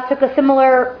 also took a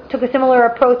similar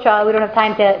approach. We don't have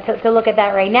time to look at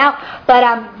that right now.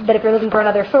 But if you're looking for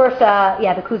another source,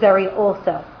 the Kuzari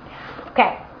also.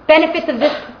 Okay. benefits of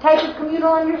this type of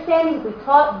communal understanding, if we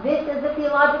taught this as a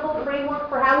theological framework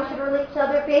for how we should relate to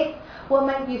other faiths, what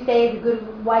might you say is a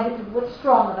good, what's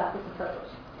strong about this approach?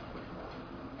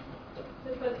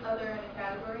 It puts other in a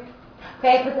category.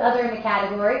 Okay, it puts other in a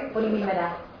category. What do you mean by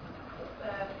that?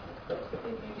 That if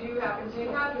you do happen to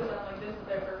encounter something like this is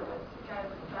their purpose, kind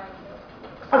of trying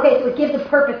to. Okay, so it gives a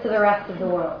purpose to the rest of the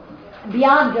world,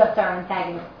 beyond just our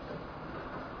antagonists.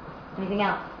 Anything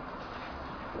else?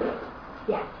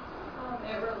 Yeah.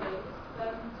 It relates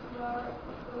them to our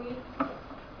belief.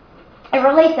 It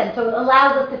relates them, so it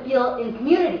allows us to feel in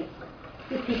community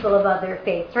with people of other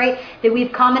faiths, right? That we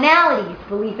have commonalities,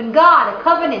 belief in God, a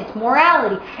covenant,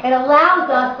 morality. It allows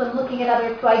us, when looking at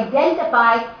others, to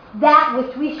identify that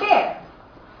which we share,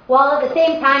 while at the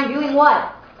same time doing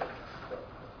what?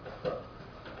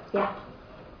 Yeah.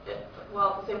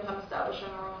 While at the same time establishing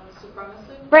our own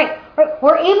supremacy. Right.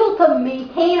 We're able to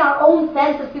maintain our own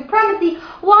sense of supremacy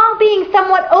while being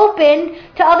somewhat open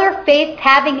to other faiths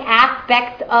having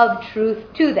aspects of truth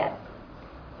to them.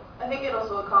 I think it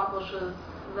also accomplishes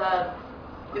that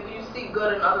if you see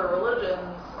good in other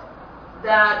religions,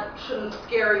 that shouldn't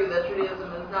scare you that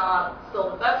Judaism is not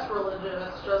still the best religion.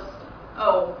 It's just,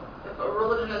 if a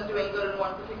religion is doing good in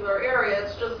one particular area,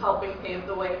 it's just helping pave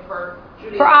the way for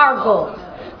Judaism. For our goals.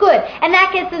 Good. And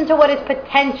that gets into what is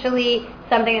potentially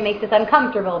something that makes us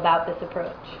uncomfortable about this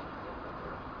approach.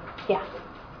 Yeah.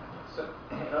 So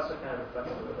it also kind of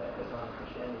reflects a little bit Islamic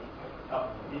Christianity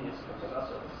up in this, which is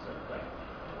also like,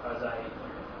 as I,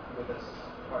 with this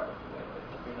part of the way,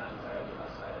 that you're not entirely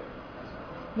outsider.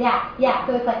 Yeah.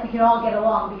 So it's like we can all get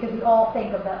along because we all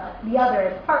think of the other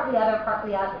as partly other,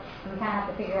 partly us, and we kind of have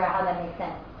to figure out how that makes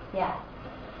sense. Yeah.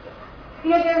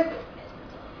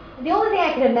 The only thing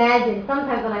I can imagine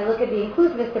sometimes when I look at the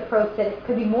inclusivist approach that it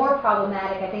could be more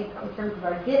problematic, I think, in terms of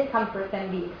our discomfort than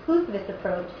the exclusivist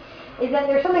approach, is that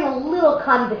there's something a little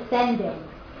condescending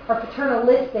or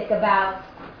paternalistic about,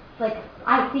 like,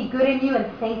 I see good in you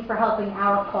and thanks for helping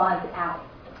our cause out.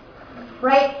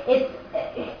 Right?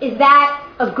 Is that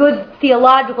a good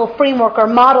theological framework or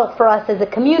model for us as a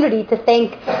community to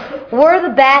think we're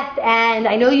the best and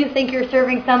I know you think you're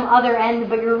serving some other end,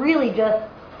 but you're really just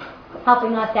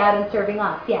helping us out and serving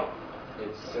us? Yeah.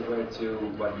 It's similar to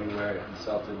when you were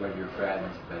insulted when your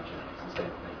friends mentioned. It's the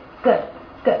same thing.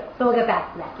 Good. So we'll get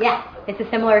back to that. Yeah. It's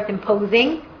similar. It's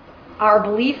imposing our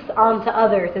beliefs onto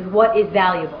others as what is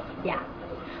valuable. Yeah.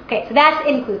 Okay, so that's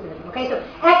inclusivism. Okay, so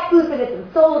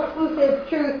exclusivism, sole exclusive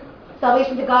truth,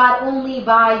 salvation to God only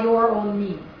by your own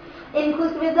means.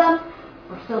 Inclusivism,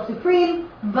 we're still supreme,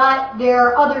 but there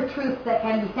are other truths that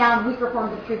can be found, weaker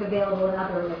forms of truth available in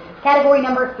other religions. Category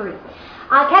number 3.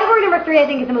 Category number 3 I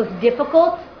think is the most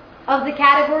difficult of the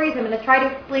categories. I'm going to try to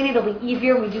explain it. It'll be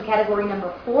easier when we do category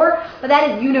number 4, but that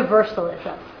is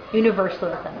universalism.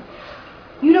 Universalism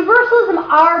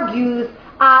argues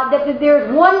that there's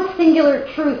one singular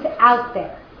truth out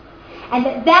there, and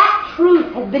that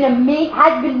truth has been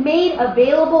made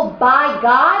available by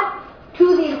God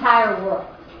to the entire world.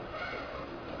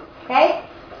 Okay?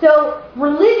 So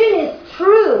religion is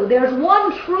true. There's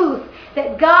one truth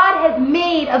that God has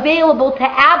made available to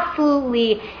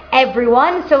absolutely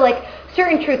everyone. So like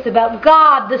certain truths about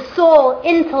God, the soul,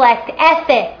 intellect,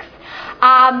 ethics,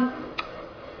 are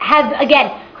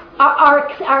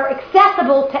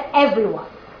accessible to everyone.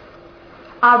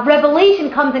 Revelation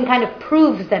comes and kind of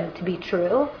proves them to be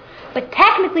true. But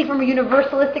technically, from a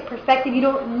universalistic perspective, you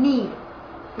don't need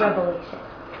revelation.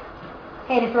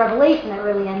 And it's revelation that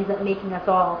really ends up making us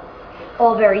all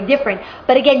very different.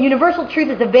 But again, universal truth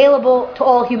is available to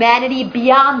all humanity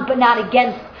beyond but not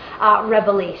against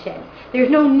revelation. There's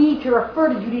no need to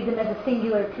refer to Judaism as a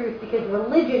singular truth because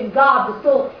religion, God, the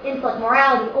soul, intellect,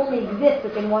 morality only exists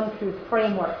within one truth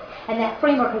framework. And that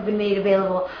framework has been made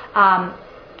available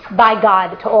by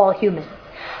God to all humans.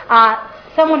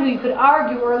 Someone who you could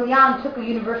argue early on took a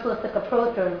universalistic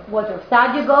approach was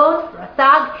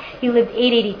Rasag. He lived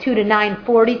 882 to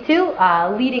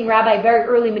 942, leading rabbi, very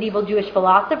early medieval Jewish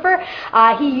philosopher.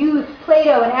 He used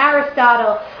Plato and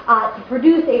Aristotle to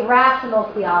produce a rational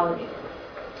theology.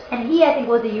 And he, I think,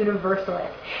 was a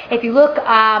universalist. If you look,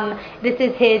 this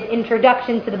is his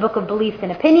introduction to the Book of Beliefs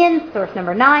and Opinions, source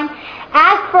number 9.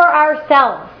 As for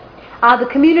ourselves, the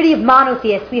community of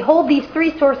monotheists, we hold these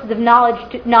 3 sources of knowledge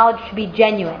to be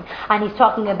genuine. And he's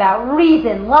talking about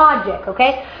reason, logic,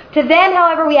 okay? To them,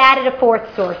 however, we added a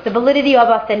 4th source, the validity of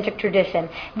authentic tradition.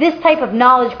 This type of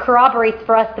knowledge corroborates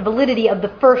for us the validity of the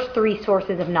first 3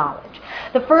 sources of knowledge.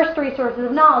 The first 3 sources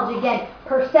of knowledge, again,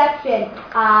 perception,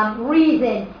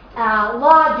 reason,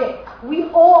 logic. We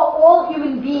all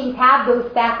human beings have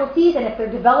those faculties, and if they're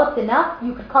developed enough,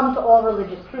 you could come to all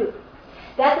religious truth.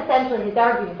 That's essentially his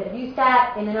argument, that if you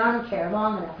sat in an armchair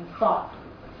long enough and thought,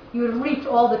 you would reach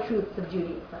all the truths of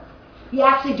Judaism. You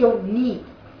actually don't need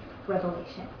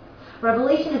revelation.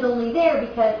 Revelation is only there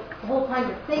because the whole time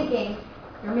you're thinking,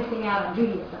 you're missing out on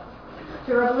Judaism.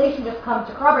 So revelation just comes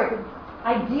to corroborate.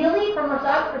 Ideally, from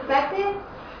Rassad's perspective,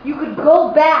 you could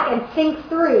go back and think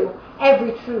through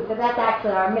every truth, and that's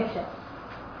actually our mission.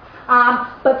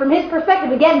 But from his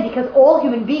perspective, again, because all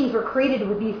human beings were created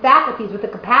with these faculties, with the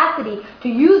capacity to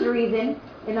use reason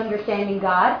in understanding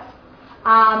God,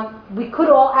 we could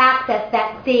all access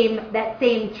that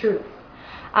same truth.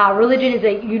 Religion is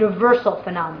a universal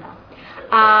phenomenon.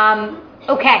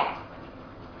 Okay.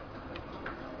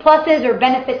 Pluses or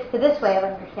benefits to this way of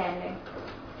understanding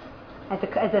as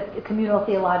a communal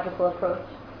theological approach.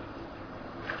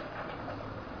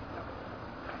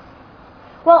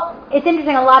 Well, it's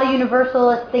interesting, a lot of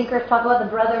universalist thinkers talk about the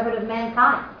brotherhood of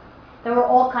mankind. That we're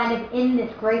all kind of in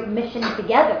this great mission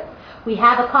together. We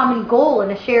have a common goal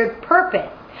and a shared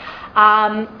purpose.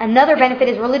 Another benefit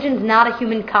is religion's not a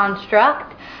human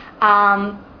construct,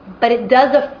 but it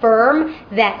does affirm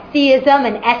that theism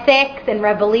and ethics and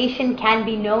revelation can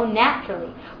be known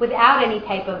naturally without any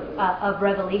type of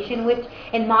revelation, which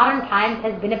in modern times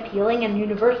has been appealing, and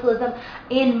universalism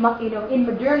in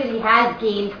modernity has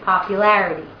gained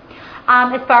popularity.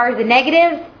 As far as the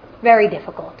negatives, very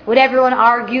difficult. Would everyone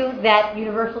argue that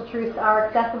universal truths are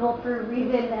accessible through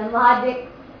reason and logic?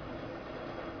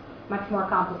 Much more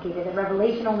complicated. The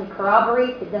revelation only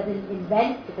corroborates, it doesn't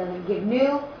invent, it doesn't give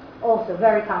new. Also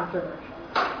very controversial.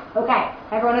 Okay,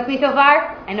 everyone with me so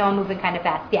far? I know I'm moving kind of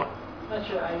fast. Yeah. I'm not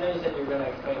sure. I know you said you're going to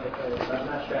explain it further, but I'm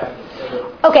not sure I understood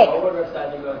it. Okay. What would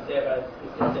Rassad go and say about a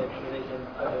specific religion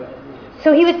other than Judaism?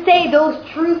 So he would say those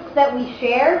truths that we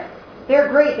share, they're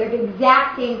great. They're the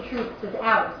exact same truths as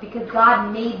ours because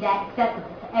God made that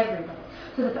accessible to everybody.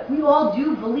 So that we all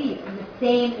do believe in the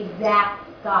same exact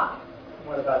God.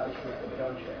 What about the truth that we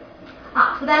don't share?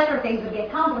 So that's where things would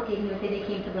get complicated. He would say they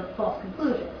came to the false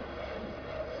conclusion.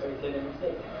 So he did a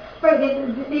mistake. Right,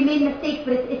 they made mistakes,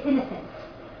 but it's innocent.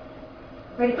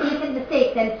 Right, it's innocent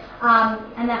mistakes,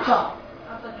 and that's all.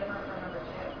 That's a different from number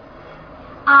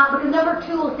 2. Because number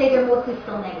 2 will say they're mostly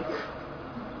still negative.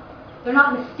 They're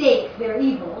not mistakes, they're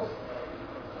evils.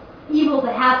 Evils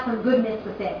that have some goodness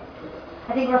within.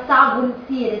 I think Rassad wouldn't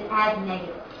see it as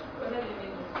negative. What did he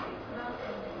make mistakes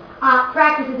about?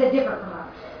 Practices are different from ours.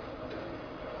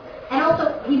 And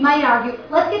also, he might argue,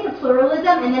 let's get to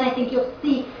pluralism, and then I think you'll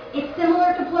see it's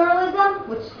similar to pluralism,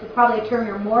 which is probably a term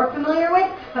you're more familiar with,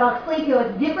 but I'll explain to you how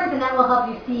it's different, and that will help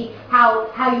you see how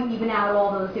you even out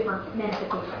all those different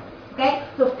manifestations. Okay?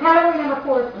 So category number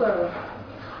 4 is pluralism.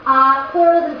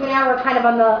 Pluralism now we're kind of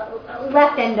on the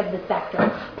left end of the spectrum.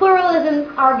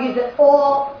 Pluralism argues that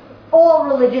all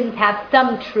religions have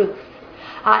some truth.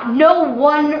 No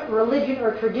one religion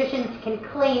or tradition can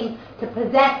claim to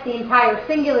possess the entire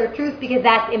singular truth because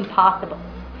that's impossible.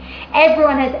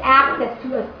 Everyone has access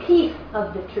to a piece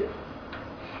of the truth.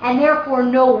 And therefore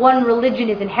no one religion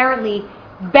is inherently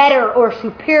better or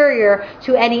superior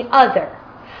to any other.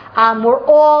 We're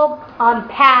all on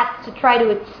paths to try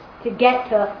to get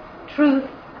to truth,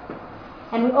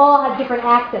 and we all have different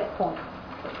access points.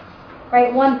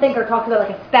 Right? One thinker talks about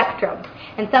like a spectrum,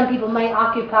 and some people might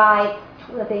occupy,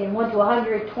 let's say, in 1 to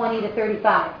 100, 20 to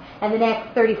 35, and the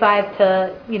next 35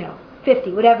 to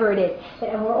 50, whatever it is,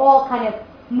 and we're all kind of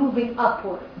moving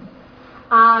upward.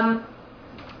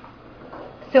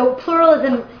 So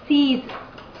pluralism sees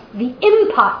the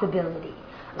impossibility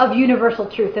of universal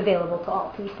truth available to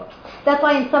all people. That's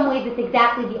why in some ways it's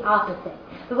exactly the opposite.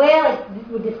 The way I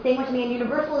would distinguish,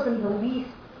 universalism is the least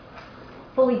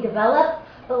fully developed,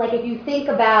 but like if you think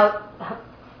about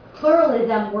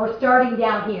pluralism, we're starting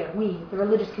down here, we, the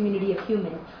religious community of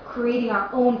humans, creating our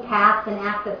own paths and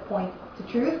access points to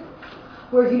truth,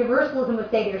 whereas universalism would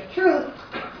say there's truth,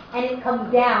 and it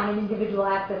comes down in individual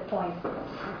access points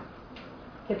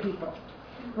to people.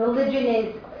 Religion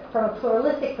is, from a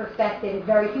pluralistic perspective, is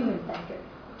very human-centered.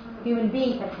 Human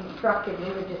beings have constructed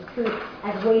religious truth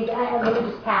as ways,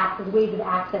 religious paths as ways of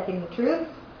accessing the truth,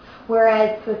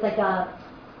 whereas so it's like a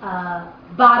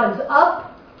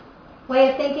bottoms-up way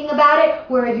of thinking about it,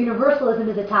 whereas universalism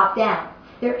is a top-down.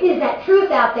 There is that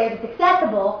truth out there that's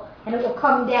accessible, and it will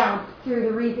come down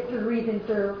through reason,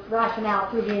 through rationale,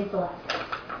 through the intellect.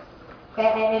 Okay,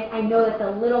 and I know that's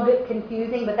a little bit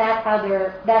confusing, but that's how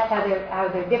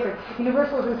they're different.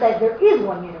 Universalism says there is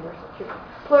one universal truth.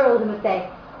 Pluralism would say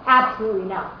absolutely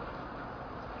no.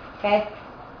 Okay?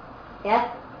 Yes?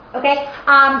 Okay?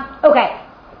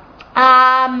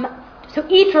 So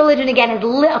each religion, again,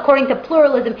 according to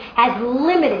pluralism, has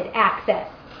limited access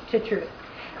to truth.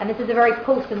 And this is a very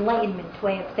post-Enlightenment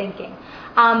way of thinking.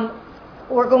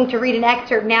 We're going to read an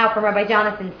excerpt now from Rabbi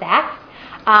Jonathan Sacks,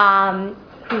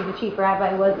 who's the chief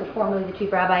rabbi, was formerly the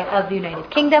chief rabbi of the United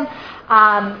Kingdom,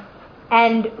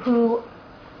 and who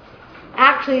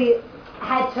actually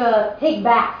had to take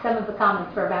back some of the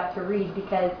comments we're about to read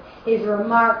because his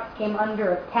remarks came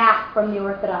under attack from the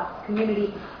Orthodox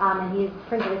community, and he has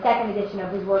printed a second edition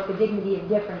of his work, The Dignity of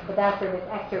Difference, but that's where this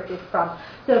excerpt is from.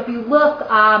 So if you look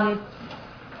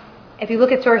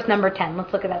at source number 10,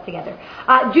 let's look at that together.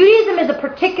 Judaism is a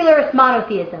particularist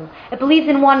monotheism. It believes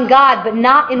in one God, but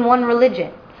not in one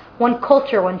religion, one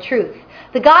culture, one truth.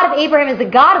 The God of Abraham is the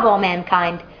God of all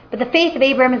mankind, but the faith of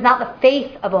Abraham is not the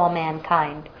faith of all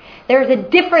mankind. There is a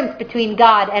difference between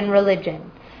God and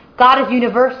religion. God is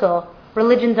universal,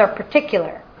 religions are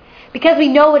particular. Because we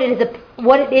know what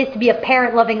it is to be a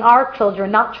parent loving our children,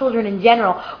 not children in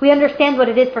general, we understand what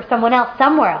it is for someone else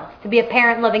somewhere else to be a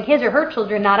parent loving his or her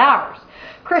children, not ours.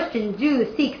 Christians,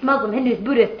 Jews, Sikhs, Muslims, Hindus,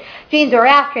 Buddhists, Jains,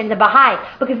 Zoroastrians, and Baha'i.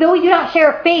 Because though we do not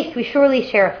share a faith, we surely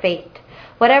share a fate.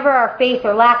 Whatever our faith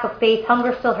or lack of faith,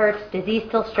 hunger still hurts, disease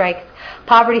still strikes,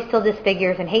 poverty still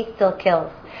disfigures, and hate still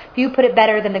kills. Few put it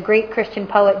better than the great Christian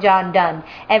poet John Donne.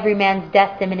 Every man's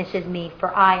death diminishes me,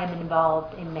 for I am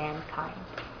involved in mankind.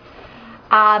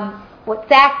 What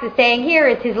Sacks is saying here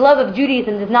is his love of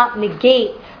Judaism does not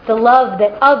negate the love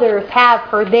that others have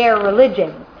for their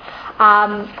religion.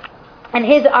 And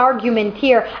his argument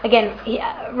here, again,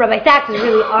 Rabbi Sacks is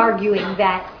really arguing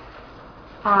that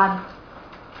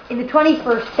in the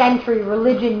 21st century,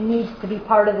 religion needs to be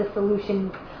part of the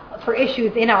solution for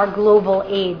issues in our global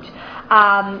age.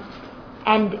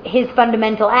 And his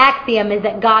fundamental axiom is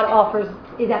that God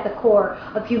is at the core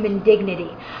of human dignity.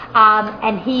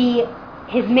 And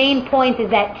his main point is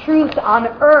that truth on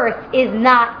earth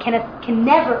can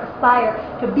never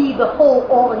aspire to be the whole,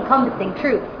 all-encompassing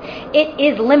truth. It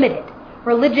is limited.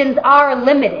 Religions are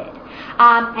limited.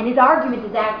 And his argument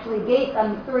is actually based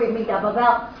on the story of Migdal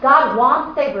Bavel. God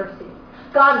wants diversity.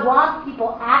 God wants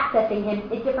people accessing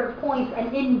him at different points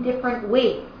and in different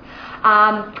ways.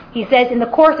 He says, in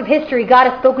the course of history, God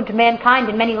has spoken to mankind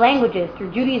in many languages,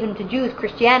 through Judaism to Jews,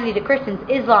 Christianity to Christians,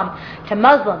 Islam to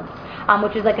Muslims,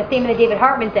 which is like a statement that David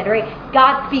Hartman said, right?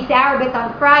 God speaks Arabic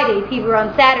on Fridays, Hebrew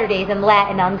on Saturdays, and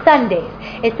Latin on Sundays.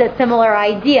 It's a similar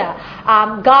idea.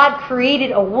 God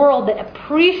created a world that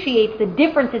appreciates the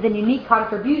differences and unique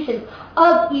contributions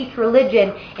of each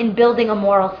religion in building a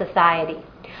moral society,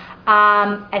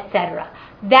 etc.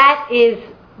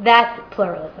 That's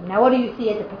pluralism. Now, what do you see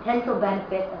as a potential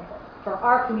benefit for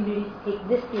our community to take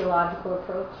this theological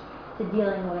approach to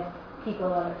dealing with people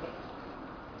of other faiths?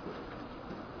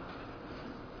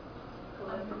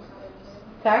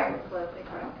 Sorry?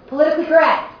 Politically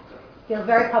correct. Feels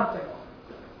very comfortable.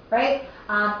 Right?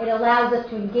 It allows us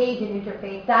to engage in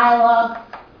interfaith dialogue,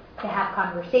 to have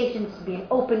conversations, to be an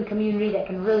open community that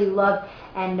can really love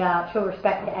and show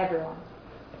respect to everyone.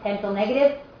 Potential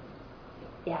negative?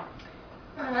 Yeah.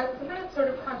 Doesn't it sort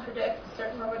of contradict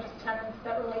certain religious tenets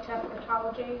that relate to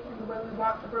eschatology and the way we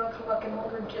want the world to look and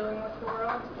what we're doing with the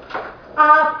world?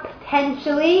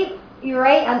 Potentially. You're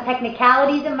right. On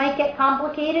technicalities it might get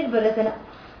complicated, but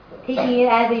taking it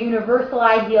as a universal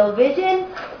ideal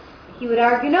vision, he would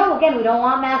argue, no, again, we don't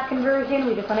want mass conversion.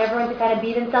 We just want everyone to kind of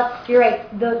be themselves. You're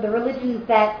right. The religions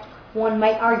that one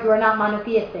might argue are not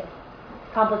monotheistic.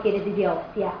 Complicated to deal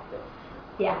with.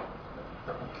 Yeah.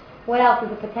 What else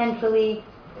is it potentially?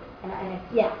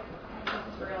 Yeah. This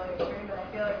is really extreme, but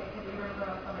I feel like it could be even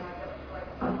from something like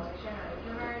a simulation or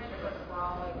intermarriage, because we're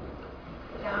all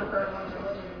down for everyone's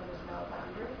religion and there's no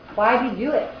boundary. Why do you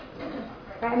do it?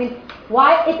 Right? I mean,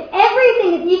 why? If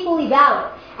everything is equally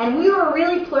valid, and we were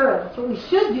really pluralist, what we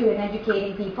should do in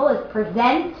educating people is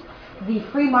present the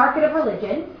free market of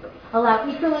religion, allow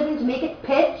each religion to make its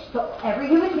pitch to every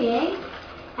human being,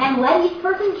 and let each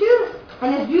person choose.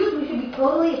 And as Jews, we should be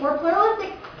totally, if we're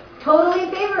pluralistic, totally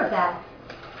in favor of that.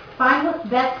 Find what's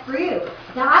best for you.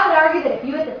 Now, I would argue that if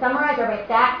you had to summarize Rabbi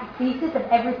Sacks' thesis of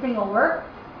every single work,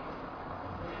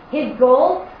 his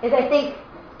goal is, I think,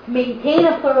 to maintain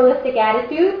a pluralistic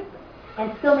attitude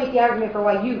and still make the argument for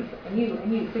why you and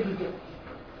you should be Jewish.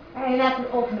 And that's his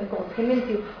ultimate goal, to convince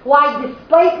you why,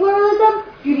 despite pluralism,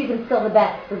 Judaism is still the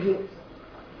best for Jews.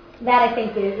 That, I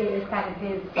think, is kind of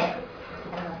his...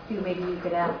 I don't know, Sue, maybe you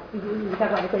could we can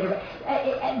talk about this later, but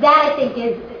that I think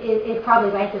is probably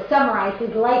right to summarize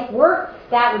his life work.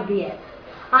 That would be it.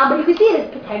 But you can see it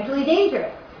as potentially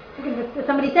dangerous. Because if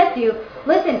somebody said to you,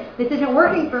 listen, this isn't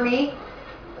working for me,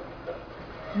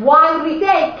 why would we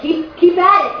say, keep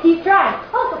at it, keep trying?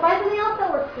 Oh, so find something else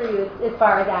that works for you as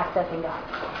far as accessing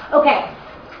God. Okay.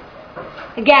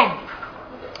 Again,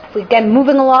 again,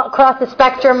 moving along across the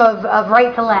spectrum of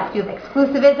right to left, you have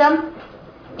exclusivism,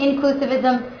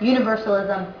 inclusivism,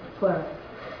 universalism, pluralism.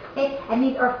 Okay? And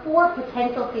these are 4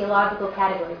 potential theological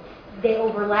categories. They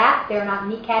overlap. They are not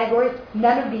neat categories.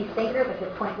 None of these thinkers, I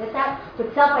should point this out,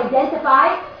 would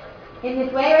self-identify in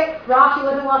this way, right? Rashi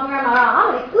wasn't walking around,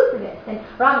 I'm an exclusivist. And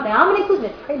Ram saying, I'm an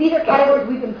inclusivist. Right? These are categories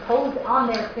we've imposed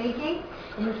on their thinking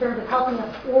in terms of helping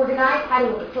us organize how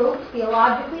to approach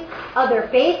theologically other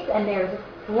faiths. And there's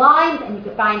lines, and you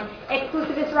could find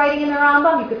exclusivist writing in the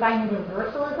Rambam. You could find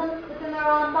universalism within the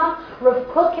Rambam. Rav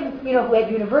Kook, who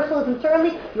had universalism,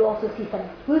 certainly. You also see some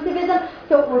exclusivism.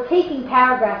 So we're taking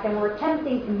paragraphs and we're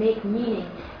attempting to make meaning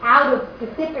out of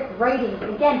specific writings.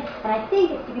 Again, and I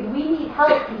think it's because we need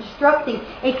help constructing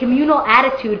a communal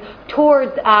attitude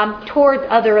towards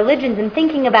other religions and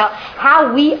thinking about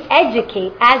how we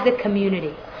educate as a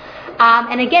community.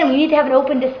 And again, we need to have an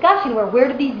open discussion where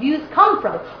do these views come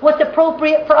from? What's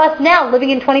appropriate for us now, living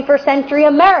in 21st century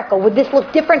America? Would this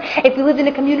look different if we lived in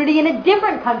a community in a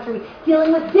different country,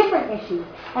 dealing with different issues?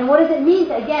 And what does it mean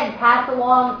to, again, pass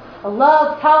along a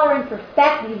love, tolerance,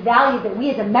 respect, these values that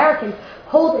we as Americans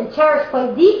hold and cherish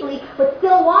quite deeply, but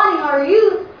still wanting our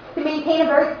youth to maintain a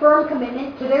very firm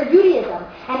commitment to their Judaism?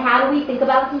 And how do we think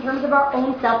about this in terms of our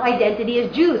own self-identity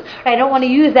as Jews? I don't want to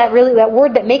use that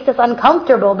word that makes us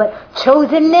uncomfortable, but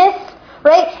chosenness,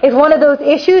 right, is one of those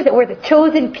issues that we're the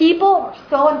chosen people. We're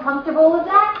so uncomfortable with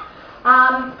that.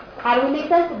 How do we make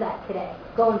sense of that today,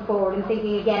 going forward, and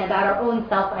thinking again about our own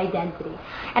self-identity?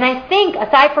 And I think,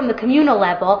 aside from the communal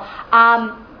level,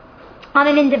 on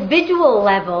an individual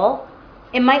level,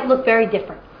 it might look very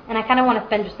different. And I kind of want to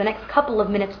spend just the next couple of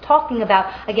minutes talking about,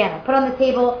 again, I put on the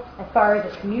table as far as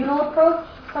a communal approach,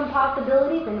 some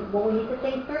possibilities and what we need to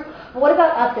think through. But what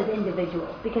about us as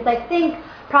individuals? Because I think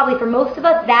probably for most of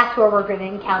us, that's where we're going to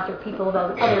encounter people of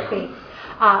other faiths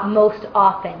most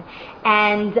often.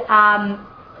 And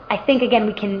I think, again,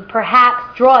 we can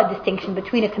perhaps draw a distinction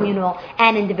between a communal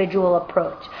and individual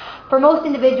approach. For most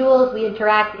individuals, we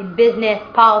interact in business,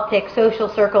 politics, social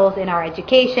circles, in our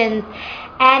educations.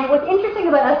 And what's interesting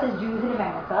about us as Jews in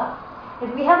America is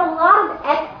we have a lot of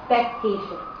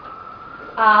expectations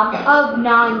of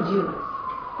non-Jews.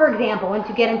 For example, once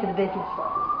you get into the business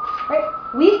world, right?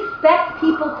 We expect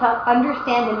people to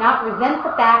understand and not resent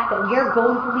the fact that we are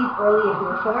going to leave early if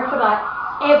we're Shomer Shabbat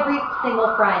every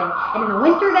single Friday. And in the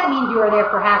winter, that means you are there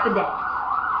for half a day.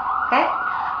 Okay?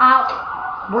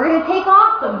 We're going to take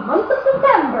off the month of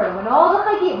September when all the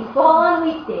Chagim fall on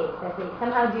weekdays, as they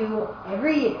somehow do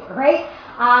every year, right?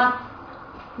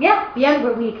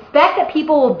 We expect that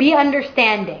people will be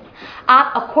understanding.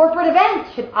 A corporate event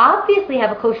should obviously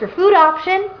have a kosher food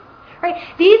option, right?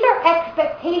 These are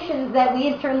expectations that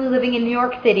we, certainly living in New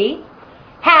York City,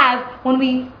 have when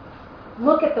we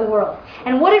look at the world.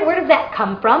 And where does that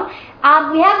come from?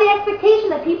 We have the expectation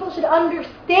that people should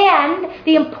understand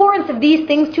the importance of these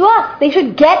things to us. They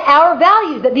should get our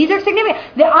values, that these are significant.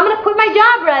 That I'm going to quit my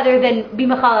job rather than be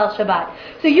Mechal al Shabbat.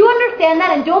 So you understand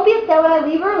that, and don't be upset when I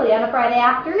leave early on a Friday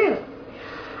afternoon.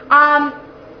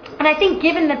 And I think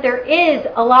given that there is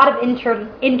a lot of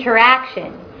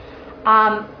interaction,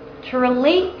 to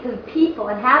relate to the people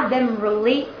and have them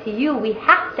relate to you, we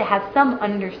have to have some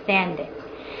understanding.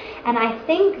 And I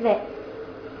think that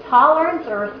tolerance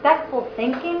or respectful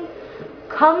thinking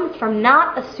comes from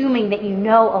not assuming that you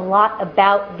know a lot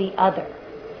about the other.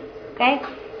 Okay?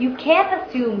 You can't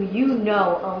assume you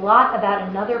know a lot about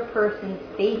another person's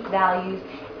faith values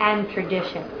and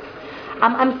traditions.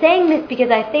 I'm saying this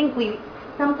because I think we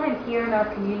sometimes hear in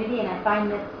our community, and I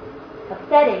find this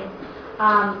upsetting,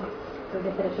 so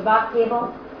this at a Shabbat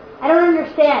table, I don't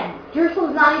understand.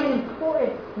 Jerusalem's not even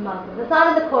important to Muslims. It's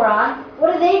not in the Quran.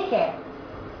 What do they care?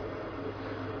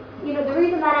 The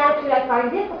reason that attitude I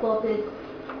find difficult is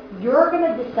you're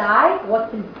going to decide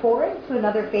what's important to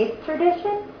another faith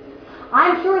tradition.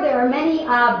 I'm sure there are many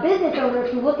business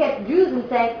owners who look at Jews and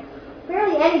say,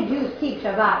 barely any Jews keep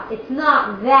Shabbat. It's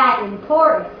not that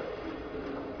important.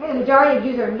 The majority of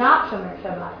Jews are not Shomer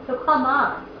Shabbat. So come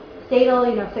on. Stay till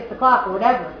 6 o'clock or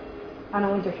whatever on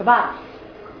a winter Shabbat.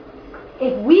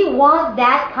 If we want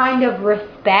that kind of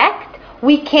respect,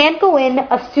 we can't go in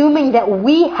assuming that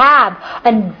we have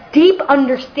a deep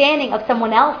understanding of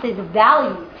someone else's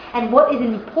values and what is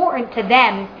important to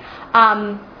them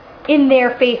in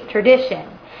their faith tradition.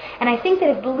 And I think that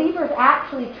if believers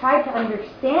actually tried to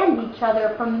understand each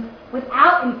other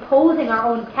without imposing our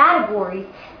own categories,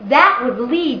 that would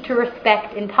lead to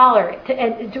respect and tolerance.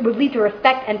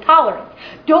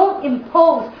 Don't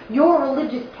impose your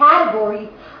religious categories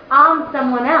on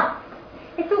someone else.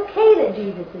 It's okay that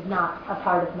Jesus is not a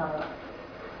part of my life.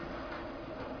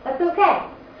 That's okay.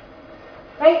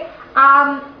 right?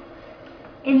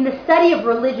 In the study of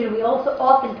religion, we also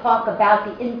often talk about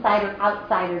the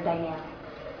insider-outsider dynamic.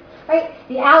 Right?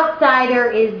 The outsider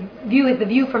is the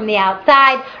view from the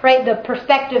outside, right? The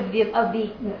perspective of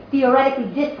the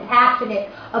theoretically dispassionate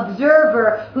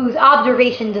observer whose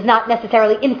observation does not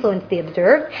necessarily influence the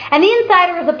observed. And the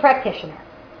insider is a practitioner,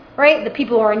 right? The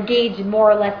people who are engaged and more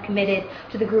or less committed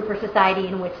to the group or society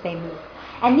in which they move.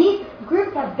 And these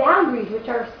groups have boundaries which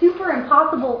are super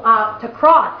impossible to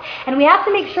cross. And we have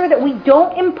to make sure that we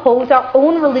don't impose our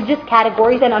own religious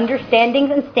categories and understandings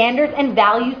and standards and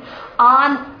values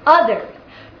on others.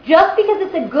 Just because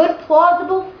it's a good,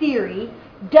 plausible theory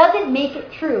doesn't make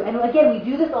it true. And again, we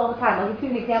do this all the time. I'll give you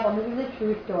an example. This is a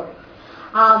true story.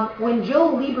 When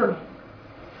Joe Lieberman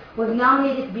was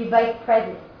nominated to be vice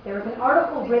president, there was an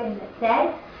article written that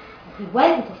said that he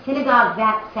went into synagogue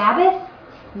that Sabbath,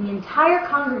 and the entire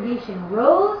congregation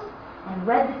rose and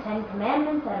read the Ten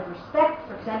Commandments out of respect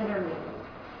for Senator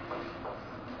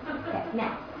Lieberman. Okay,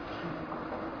 now,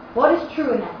 what is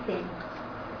true in that statement?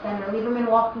 Senator Lieberman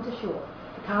walked into Shul.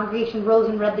 The congregation rose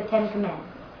and read the Ten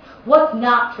Commandments. What's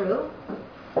not true?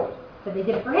 So they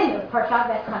did it for him. It was Parshat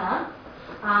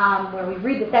Vayetchanan, where we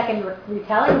read the second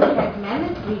retelling of the Ten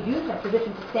Commandments. We Jews have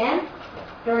tradition to stand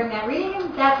during that reading,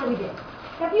 and that's what we did.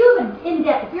 If you have an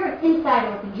in-depth, if you're an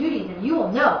insider within Judaism, you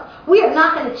will know we are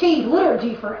not going to change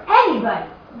liturgy for anybody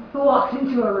who walks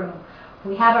into a room.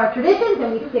 We have our traditions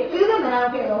and we stick to them, and I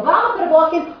don't care if Obama could have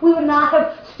walked in, we would not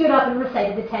have stood up and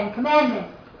recited the Ten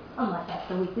Commandments. Unless that's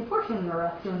the weekly portion we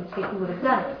were doing this case, we would have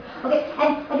done it. Okay,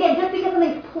 and again, just because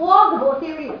something's plausible, a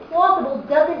theory is plausible,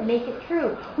 doesn't make it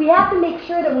true. We have to make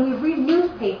sure that when we read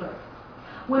newspapers,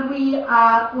 when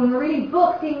we're reading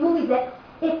books, seeing movies, that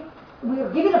if we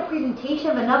are given a presentation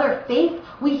of another faith,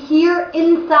 we hear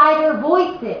insider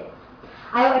voices.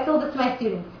 I told this to my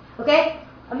students. Okay,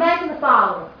 imagine the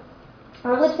following: a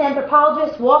religious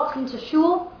anthropologist walks into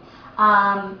shul,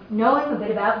 knowing a bit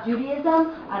about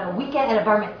Judaism at a weekend at a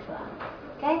bar mitzvah.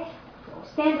 Okay,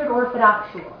 standard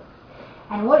Orthodox shul,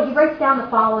 and what he writes down the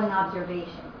following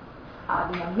observation: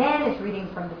 the young man is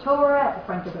reading from the Torah at the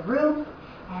front of the room,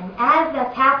 and as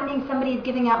that's happening,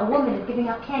 a woman is giving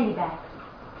out candy bags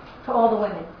to all the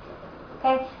women.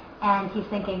 Okay, and he's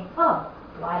thinking, oh,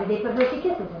 why did they put Hershey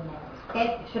Kisses in there?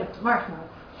 Okay, they should have put marshmallows.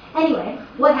 Anyway,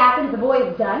 what happens? The boy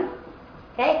is done.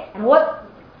 Okay, and what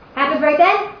happens right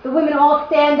then? The women all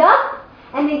stand up,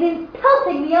 and they begin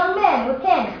pelting the young man with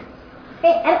candy.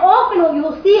 Okay, and often what you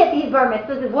will see at these bar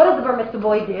mitzvahs is, what does the bar mitzvah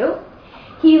boy do?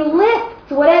 He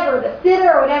lifts whatever, the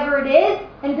sitter or whatever it is,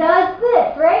 and does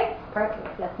this, right?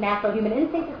 That's natural human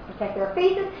instinct, is to protect their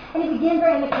faces, and he begins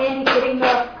right in the candy, hitting the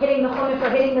chumash or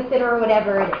hitting the sitter or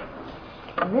whatever it is.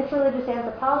 And this religious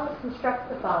anthropologist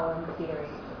constructs the following theory.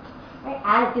 Right?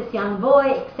 As this young boy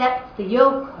accepts the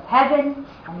yoke of heaven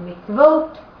and makes the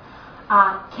vote,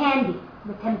 candy,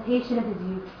 the temptation of his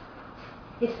youth,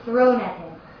 is thrown at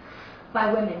him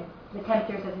by women, the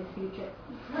tempters of his future.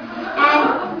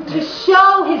 And to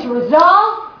show his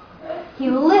resolve, he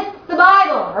lifts the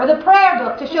Bible or the prayer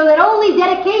book to show that only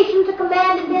dedication to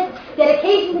commandments,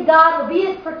 dedication to God will be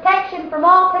his protection from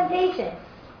all temptation.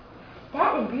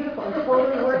 That is beautiful and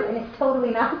totally works, and it's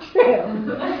totally not true.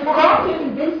 I actually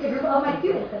convinced a group of my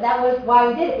students that was why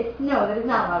we did it. No, that is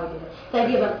not why we did it. The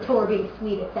idea about the Torah being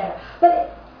sweet, etc.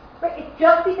 But it's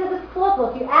just because it's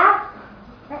plausible. If you ask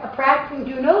a practicing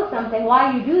Jew knows something,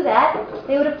 why you do that,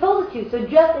 they would have told it to you. So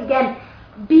just, again,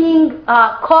 being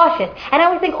cautious. And I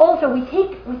always think also we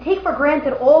take for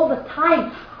granted all the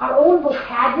time our own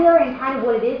vocabulary and kind of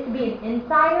what it is to be an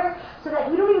insider, so that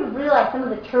we don't even realize some of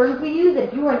the terms we use, that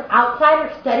if you were an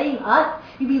outsider studying us,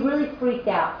 you'd be really freaked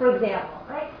out. For example,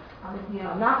 right?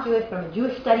 I'm not Jewish, but I'm a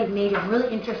Jewish studies major. I'm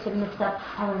really interested in this stuff.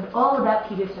 I learned all about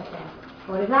Kiddush Hashem.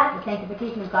 What is that? The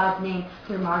sanctification of God's name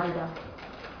through martyrdom.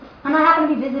 And I happen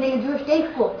to be visiting a Jewish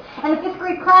day school, and the 5th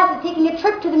grade class is taking a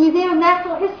trip to the Museum of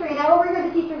Natural History, and I overhear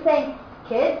the teacher saying,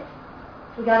 "Kids,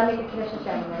 we got to make a Kiddush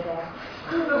Hashem right there."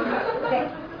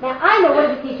 Okay. Now I know what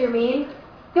does the teacher mean.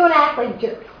 Don't act like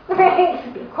jerks,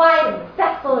 right? Be quiet and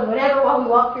respectful and whatever while we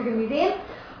walk through the museum.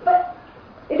 But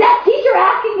is that teacher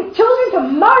asking his children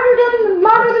to martyr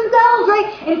themselves,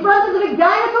 right, in front of the big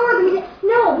dinosaurs?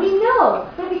 No, we know.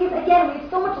 But because, again, we have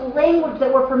so much language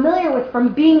that we're familiar with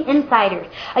from being insiders.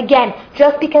 Again,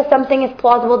 just because something is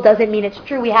plausible doesn't mean it's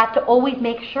true. We have to always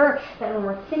make sure that when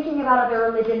we're thinking about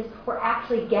other religions, we're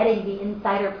actually getting the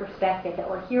insider perspective, that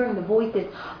we're hearing the voices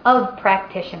of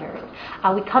practitioners.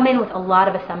 We come in with a lot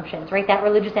of assumptions, right? That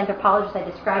religious anthropologist I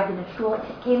described in the shul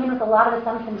came in with a lot of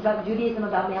assumptions about Judaism,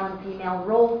 about male and female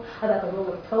roles, about the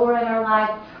role of Torah in our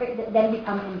lives, right, that then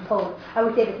become imposed. I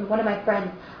would say this, one of my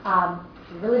friends,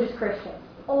 religious Christian,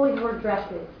 always wore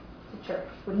dresses to church,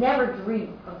 would never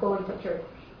dream of going to church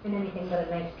in anything but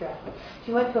a nice dress.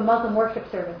 She went to a Muslim worship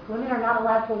service. Women are not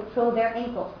allowed to show their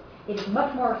ankles. It is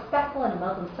much more respectful in a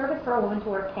Muslim service for a woman to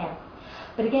wear pants.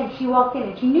 But again, she walked in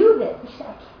and she knew this. She said,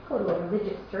 I can't go to a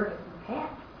religious service in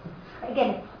pants.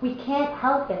 Again, we can't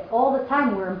help it. All the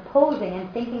time we're imposing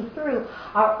and thinking through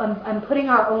and putting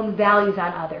our own values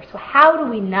on others. So how do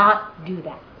we not do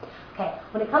that? Okay,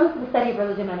 when it comes to the study of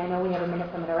religion, and I know we have a minute,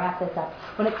 so I'm going to wrap this up.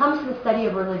 When it comes to the study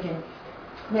of religion,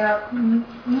 there are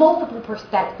multiple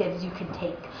perspectives you can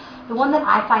take. The one that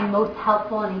I find most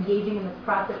helpful in engaging in this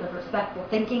process of respectful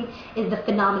thinking is the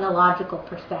phenomenological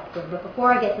perspective. But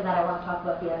before I get to that, I want to talk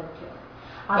about the other two.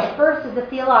 The first is the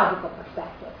theological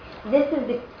perspective. This is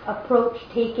the approach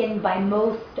taken by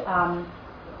most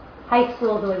high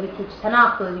schools, the way we teach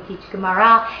Tanakh, the way we teach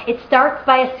Gemara. It starts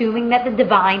by assuming that the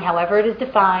divine, however it is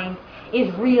defined,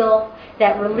 is real,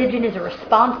 that religion is a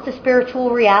response to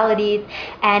spiritual realities,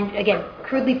 and again,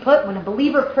 crudely put, when a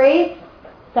believer prays,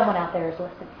 someone out there is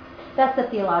listening. That's the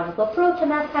theological approach, and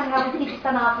that's kind of how we teach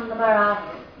Tanakh and Gemara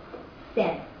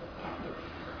standard.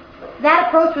 That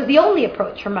approach was the only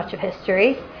approach for much of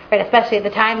history, right? Especially at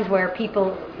the times where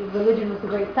religion was the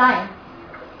great science.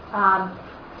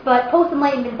 But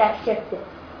post-Enlightenment, that shifted.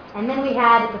 And then we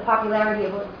had the popularity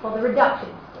of what's called the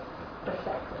reductionist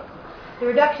perspective. The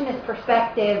reductionist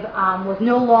perspective was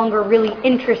no longer really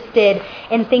interested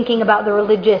in thinking about the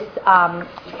religious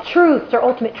truths or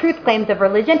ultimate truth claims of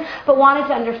religion, but wanted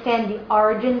to understand the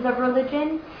origins of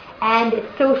religion and its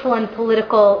social and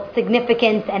political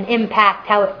significance and impact,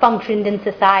 how it functioned in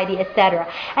society, etc.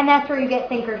 And that's where you get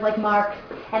thinkers like Marx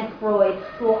and Freud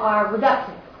who are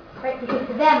reductionists, right? Because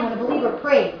to them, when a believer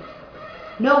prays,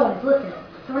 no one is listening.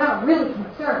 So we're not really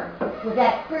concerned with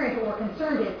that experience. What we're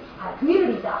concerned is how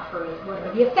communities operate, what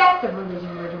are the effects of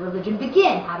religion, where does religion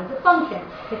begin, how does it function?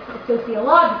 It's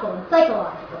sociological and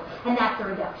psychological, and that's a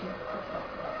reductionist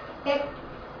perspective.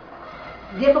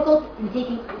 Okay? Difficult in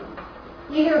taking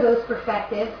either of those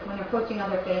perspectives when approaching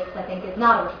other faiths, I think, is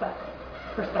not a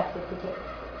perspective to take.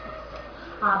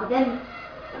 But then,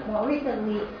 more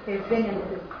recently, there's been, and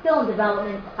this is still in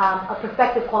development, a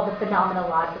perspective called the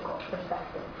phenomenological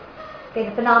perspective. Okay,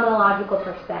 the phenomenological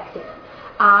perspective.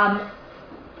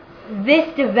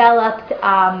 This developed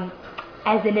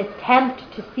as an attempt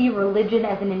to see religion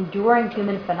as an enduring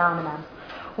human phenomenon,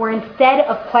 where instead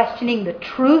of questioning the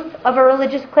truth of a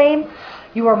religious claim,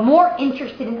 you are more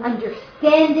interested in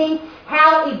understanding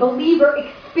how a believer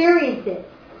experiences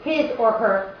his or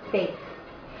her faith.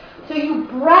 So you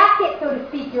bracket, so to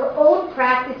speak, your own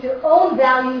practice, your own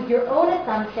values, your own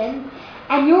assumptions,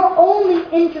 and you're only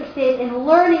interested in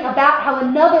learning about how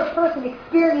another person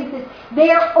experiences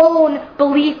their own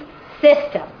belief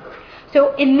system.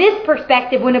 So in this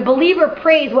perspective, when a believer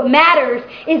prays, what matters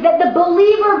is that the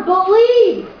believer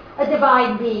believes a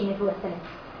divine being is listening.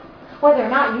 Whether or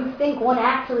not you think one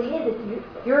actually is,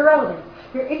 you're irrelevant.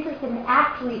 You're interested in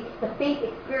actually the faith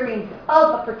experience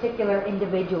of a particular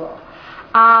individual.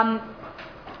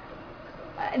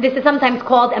 This is sometimes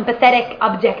called empathetic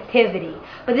objectivity.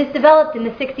 But this developed in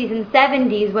the 60s and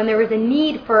 70s when there was a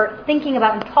need for thinking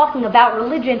about and talking about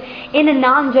religion in a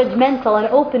non-judgmental and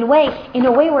open way, in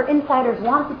a way where insiders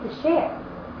wanted to share.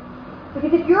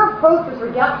 Because if your approach was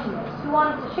reductionist, who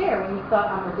wanted to share when you thought,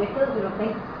 I'm ridiculous, you don't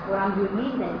think what I'm doing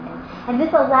means anything? And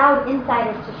this allowed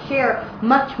insiders to share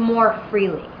much more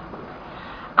freely.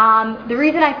 The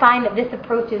reason I find that this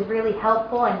approach is really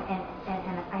helpful, and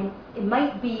it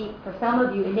might be, for some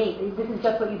of you, innate. This is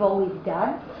just what you've always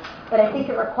done. But I think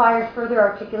it requires further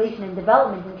articulation and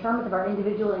development in terms of our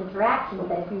individual interactions,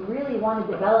 that if we really want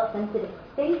to develop sensitive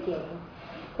thinking,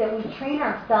 that we train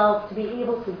ourselves to be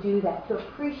able to do that, to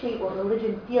appreciate what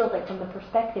religion feels like from the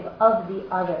perspective of the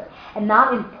other, and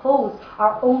not impose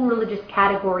our own religious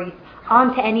categories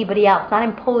onto anybody else, not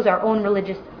impose our own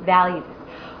religious values.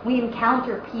 We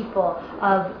encounter people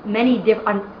of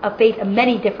faith at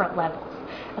many different levels.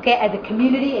 Okay, as a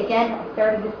community, again, I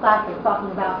started this class by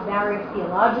talking about various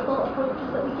theological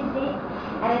approaches that we can take,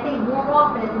 and I think more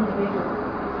often as individuals.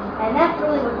 And that's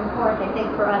really what's important, I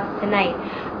think, for us tonight.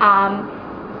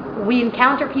 We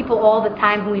encounter people all the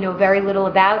time who we know very little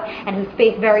about, and whose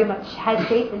faith very much has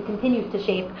shaped and continues to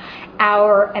shape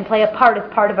and play a part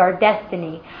as part of our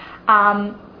destiny.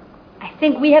 I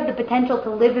think we have the potential to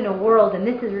live in a world, and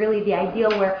this is really the ideal,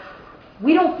 where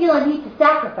we don't feel a need to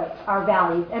sacrifice our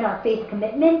values and our faith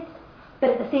commitments, but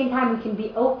at the same time we can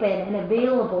be open and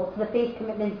available to the faith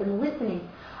commitments and listening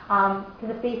to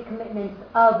the faith commitments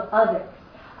of others.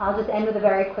 I'll just end with a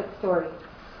very quick story.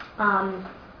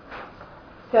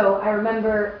 So I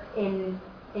remember in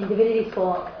in divinity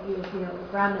school, it was,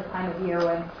 around this time of year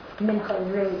when Mincha is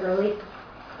really early,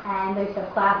 and they used to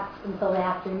have class until the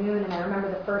afternoon, and I remember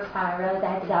the first time I realized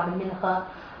I had to daven Mincha,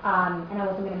 and I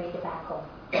wasn't going to make it back home.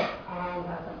 And I was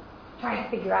like trying to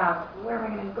figure out, where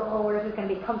am I going to go, where is it going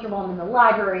to be comfortable, I'm in the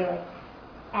library,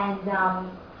 and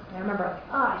I remember,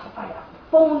 I should find a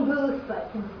phone booth, but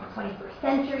since it's the 21st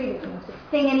century, there's no such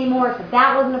thing anymore, so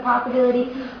that wasn't a possibility.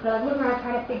 But I was looking around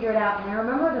trying to figure it out, and I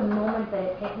remember the moment that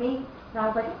it hit me, and I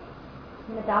was like,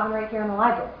 I'm going to daven right here in the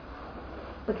library.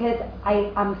 Because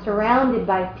I'm surrounded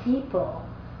by people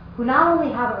who not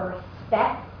only have a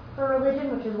respect for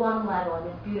religion, which is one level, and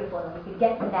it's beautiful, and if we could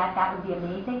get to that, that would be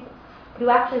amazing, but who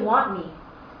actually want me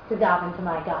to daven to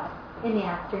my God in the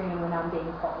afternoon when I'm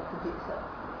being called to do so.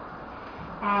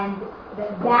 And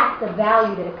that's the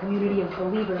value that a community of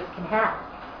believers can have.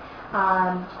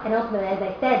 And ultimately, as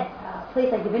I said, a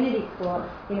place like Divinity School,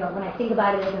 when I think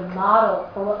about it as a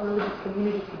model for what religious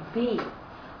community could be,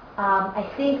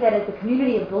 I think that as a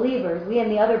community of believers, we and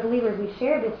the other believers, we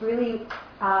share this really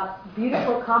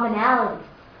beautiful commonality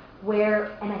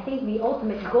and I think the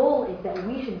ultimate goal is that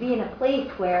we should be in a place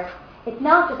where it's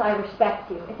not just I respect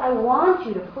you, it's I want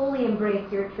you to fully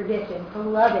embrace your tradition, to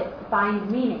love it, to find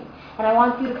meaning. And I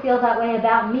want you to feel that way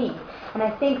about me. And I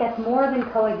think that's more than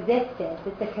coexistence.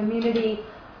 It's a community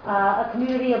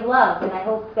of love. And I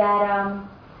hope that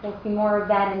we'll see more of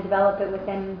that and develop it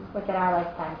within our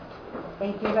lifetime.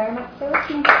 Thank you very much for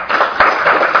listening.